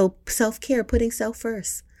 So self-care, putting self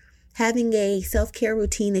first, having a self-care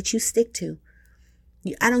routine that you stick to.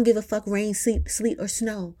 I don't give a fuck rain, sleet, or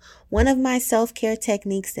snow. One of my self-care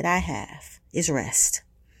techniques that I have is rest.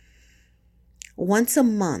 Once a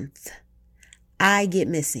month, I get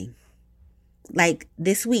missing. Like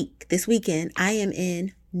this weekend, I am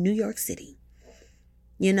in New York City.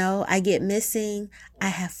 I get missing. I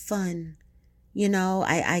have fun.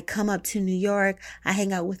 I come up to New York. I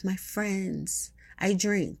hang out with my friends. I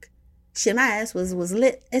drink. Shit, my ass was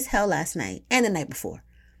lit as hell last night and the night before.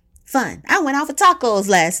 Fun. I went out for tacos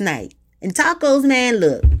last night. And tacos, man,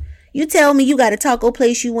 look. You tell me you got a taco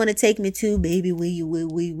place you want to take me to, baby, where you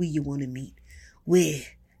want to meet. Where?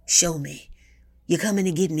 Show me. You're coming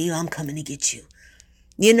to get me or I'm coming to get you.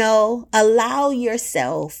 Allow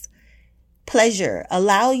yourself pleasure.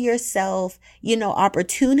 Allow yourself,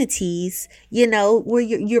 opportunities, where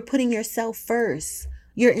you're putting yourself first.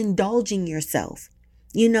 You're indulging yourself.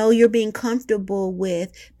 You're being comfortable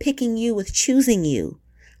with picking you, with choosing you,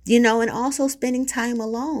 and also spending time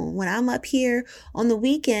alone. When I'm up here on the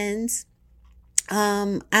weekends,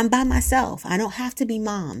 I'm by myself. I don't have to be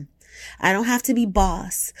mom. I don't have to be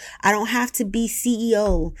boss. I don't have to be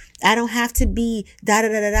CEO. I don't have to be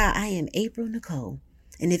da-da-da-da-da. I am April Nicole.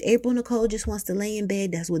 And if April Nicole just wants to lay in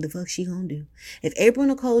bed, that's what the fuck she gonna do. If April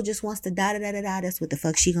Nicole just wants to da-da-da-da-da, that's what the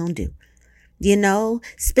fuck she gonna do.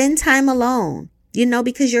 Spend time alone,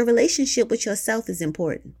 because your relationship with yourself is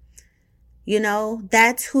important.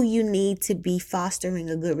 That's who you need to be fostering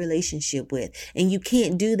a good relationship with. And you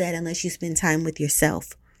can't do that unless you spend time with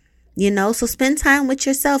yourself. So spend time with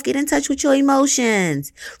yourself. Get in touch with your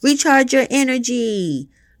emotions. Recharge your energy.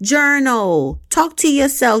 Journal. Talk to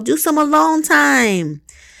yourself. Do some alone time.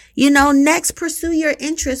 Next, pursue your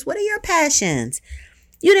interests. What are your passions?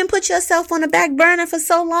 You didn't put yourself on the back burner for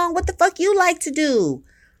so long. What the fuck you like to do?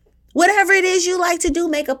 Whatever it is you like to do,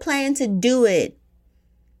 make a plan to do it.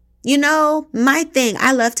 My thing,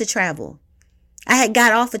 I love to travel. I had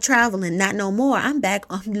got off of traveling, not no more. I'm back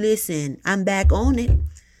on, I'm back on it.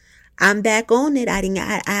 I'm back.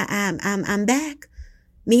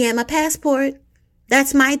 Me and my passport.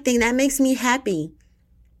 That's my thing. That makes me happy.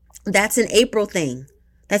 That's an April thing.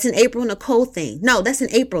 That's an April Nicole thing. No, that's an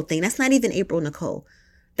April thing. That's not even April Nicole.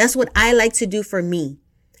 That's what I like to do for me.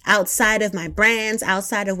 Outside of my brands,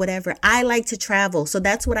 outside of whatever, I like to travel. So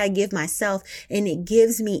that's what I give myself. And it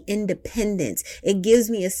gives me independence. It gives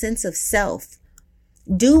me a sense of self.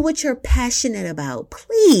 Do what you're passionate about.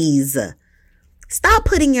 Please. Stop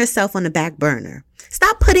putting yourself on the back burner.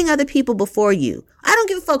 Stop putting other people before you. I don't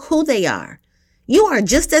give a fuck who they are. You are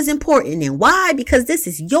just as important. And why? Because this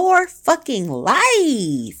is your fucking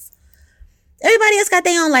life. Everybody else got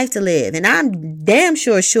their own life to live. And I'm damn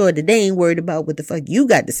sure that they ain't worried about what the fuck you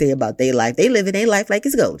got to say about their life. They living their life like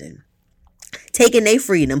it's golden. Taking their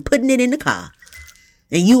freedom, putting it in the car.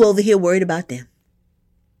 And you over here worried about them.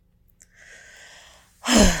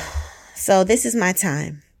 So this is my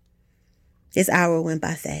time. This hour went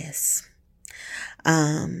by fast.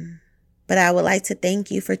 But I would like to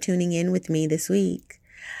thank you for tuning in with me this week.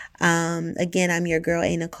 Again, I'm your girl,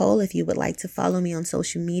 A. Nicole. If you would like to follow me on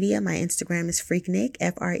social media, my Instagram is freaknik,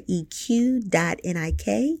 FREQ.NIK.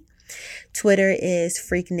 Twitter is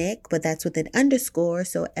freaknik, but that's with an underscore.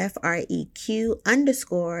 So FREQ_NIK.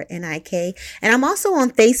 And I'm also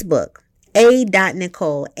on Facebook,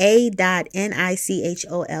 A.Nicole,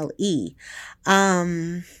 A.NICHOLE.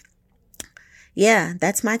 Yeah,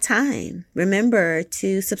 that's my time. Remember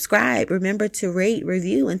to subscribe. Remember to rate,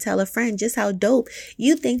 review, and tell a friend just how dope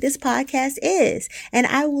you think this podcast is. And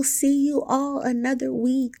I will see you all another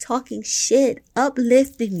week talking shit,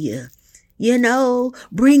 uplifting you,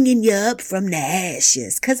 bringing you up from the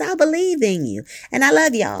ashes, because I believe in you and I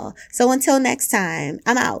love y'all. So until next time,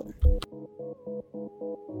 I'm out.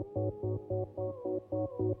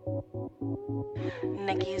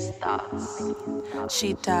 Nikki's thoughts.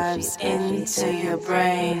 She dives into your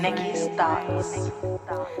brain. Nikki's thoughts.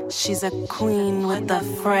 She's a queen with a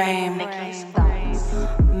frame. Nikki's thoughts.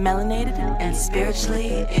 Melanated and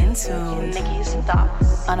spiritually in tune. Nikki's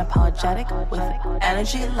thoughts. Unapologetic with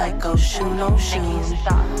energy like Oshun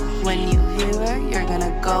Oshun. When you hear her, you're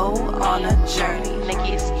gonna go on a journey.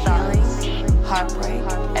 Nikki's healing, heartbreak,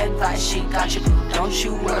 advice. She got you, boo. Don't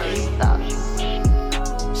you worry.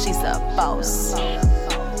 She's a boss.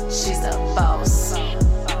 She's a boss.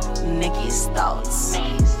 Nikki's thoughts.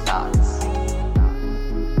 Nikki's thoughts.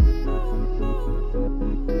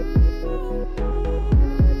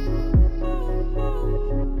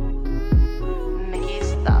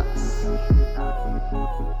 Nikki's thoughts.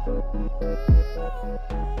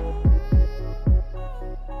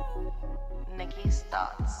 Nikki's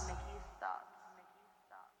thoughts.